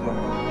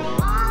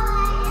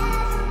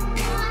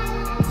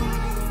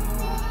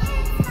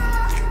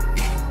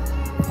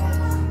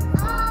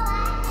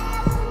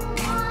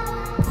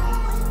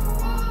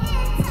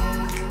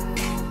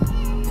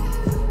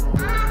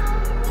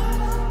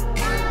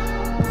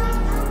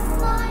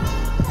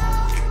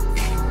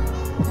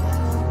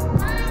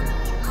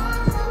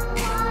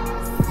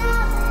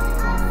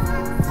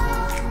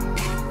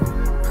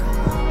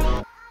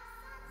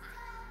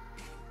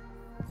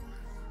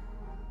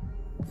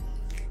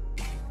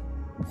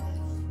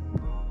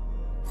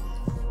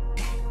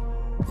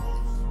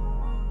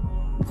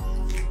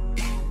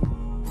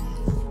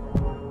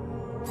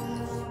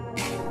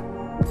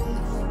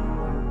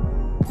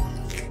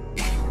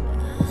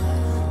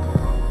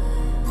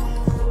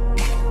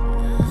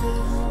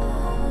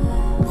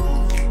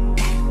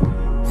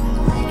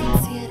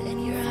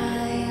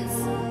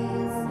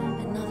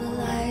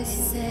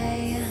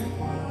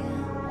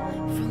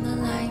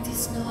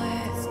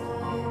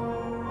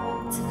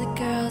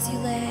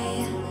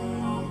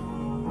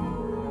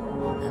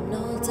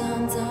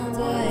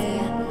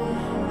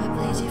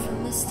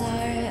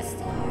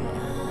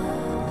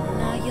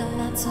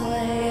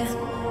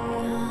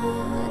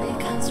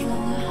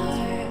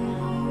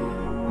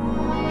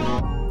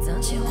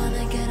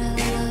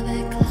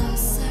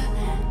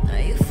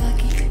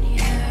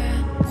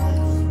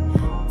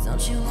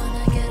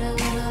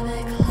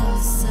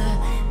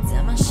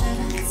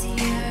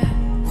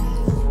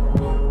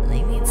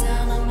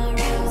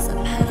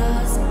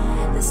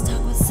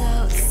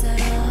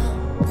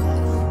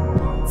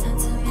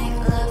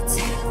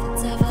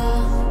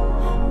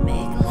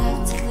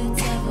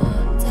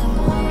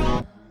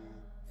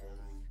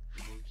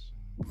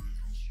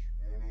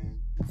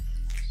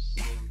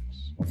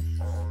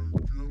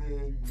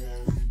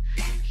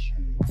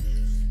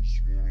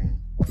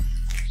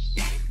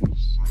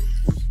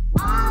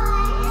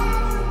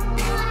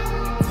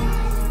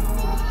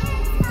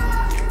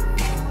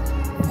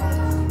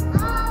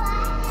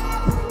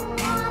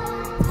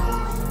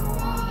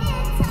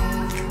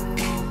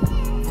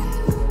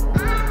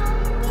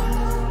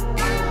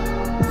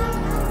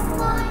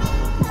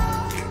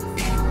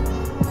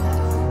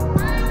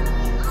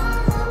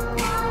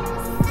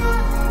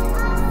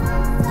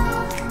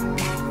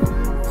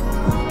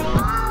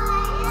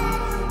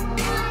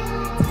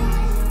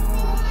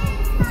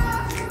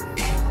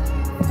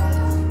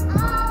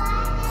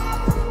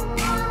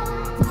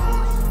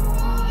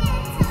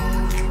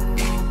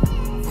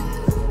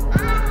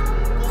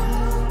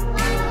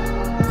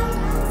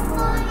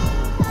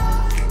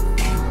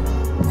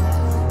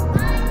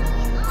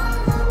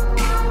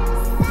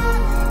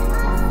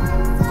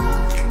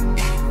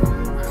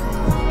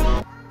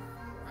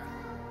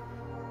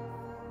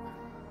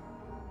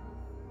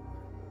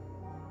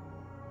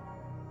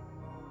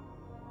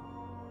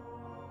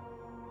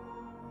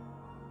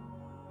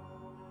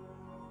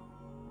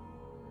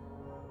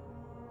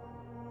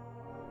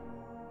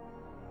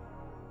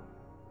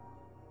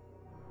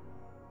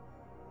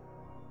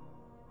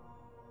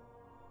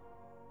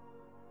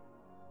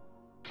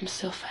 I'm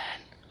still fat.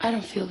 I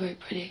don't feel very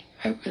pretty.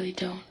 I really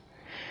don't.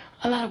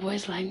 A lot of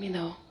boys like me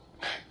though.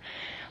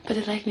 But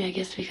they like me, I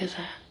guess, because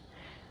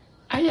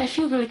I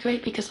feel really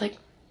great because like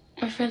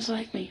my friends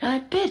like me. And I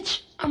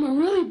bitch.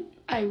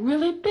 I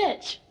really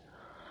bitch.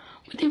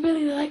 But they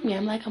really like me.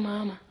 I'm like a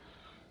mama.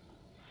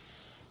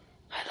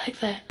 I like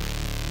that.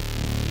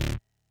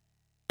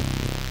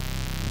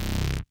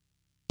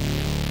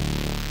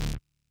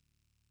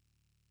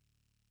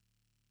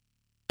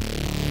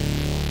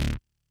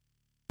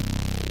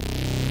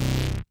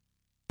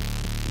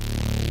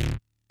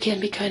 You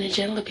can't be kind and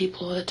gentle to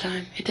people all the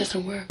time. It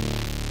doesn't work.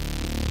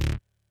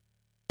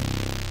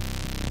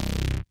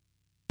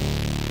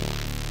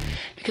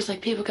 Because like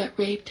people got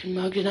raped and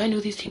mugged, and I knew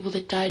these people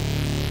that died.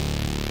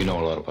 You know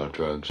a lot about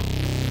drugs.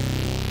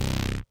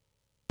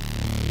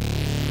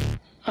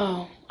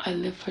 Oh, I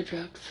live for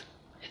drugs.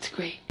 It's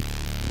great.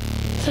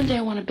 Someday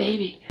I want a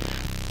baby.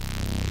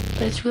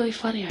 But it's really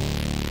funny.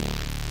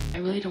 I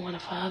really don't want a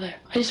father.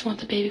 I just want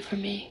the baby for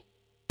me.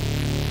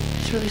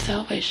 It's really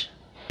selfish.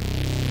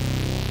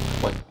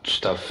 What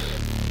stuff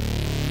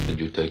did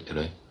you take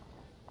today?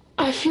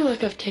 I feel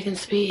like I've taken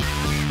speed.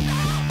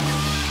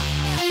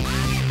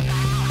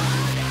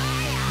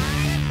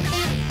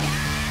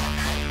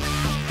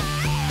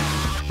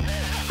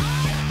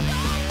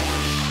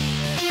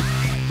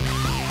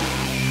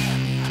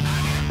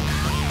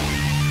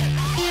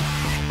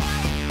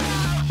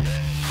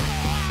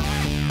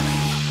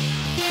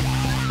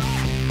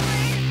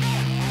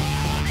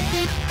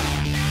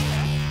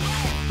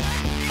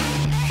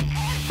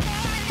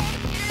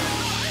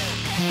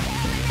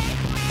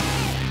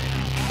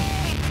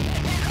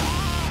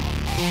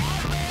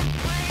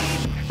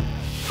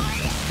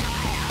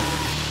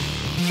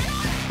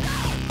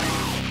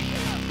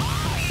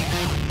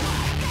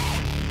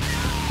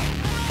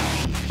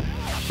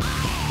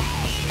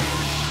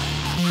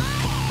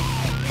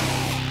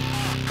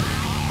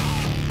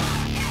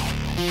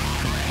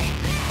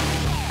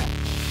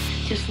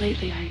 Just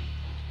lately, I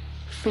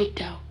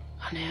freaked out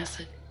on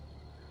acid.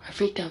 I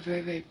freaked out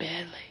very, very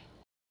badly.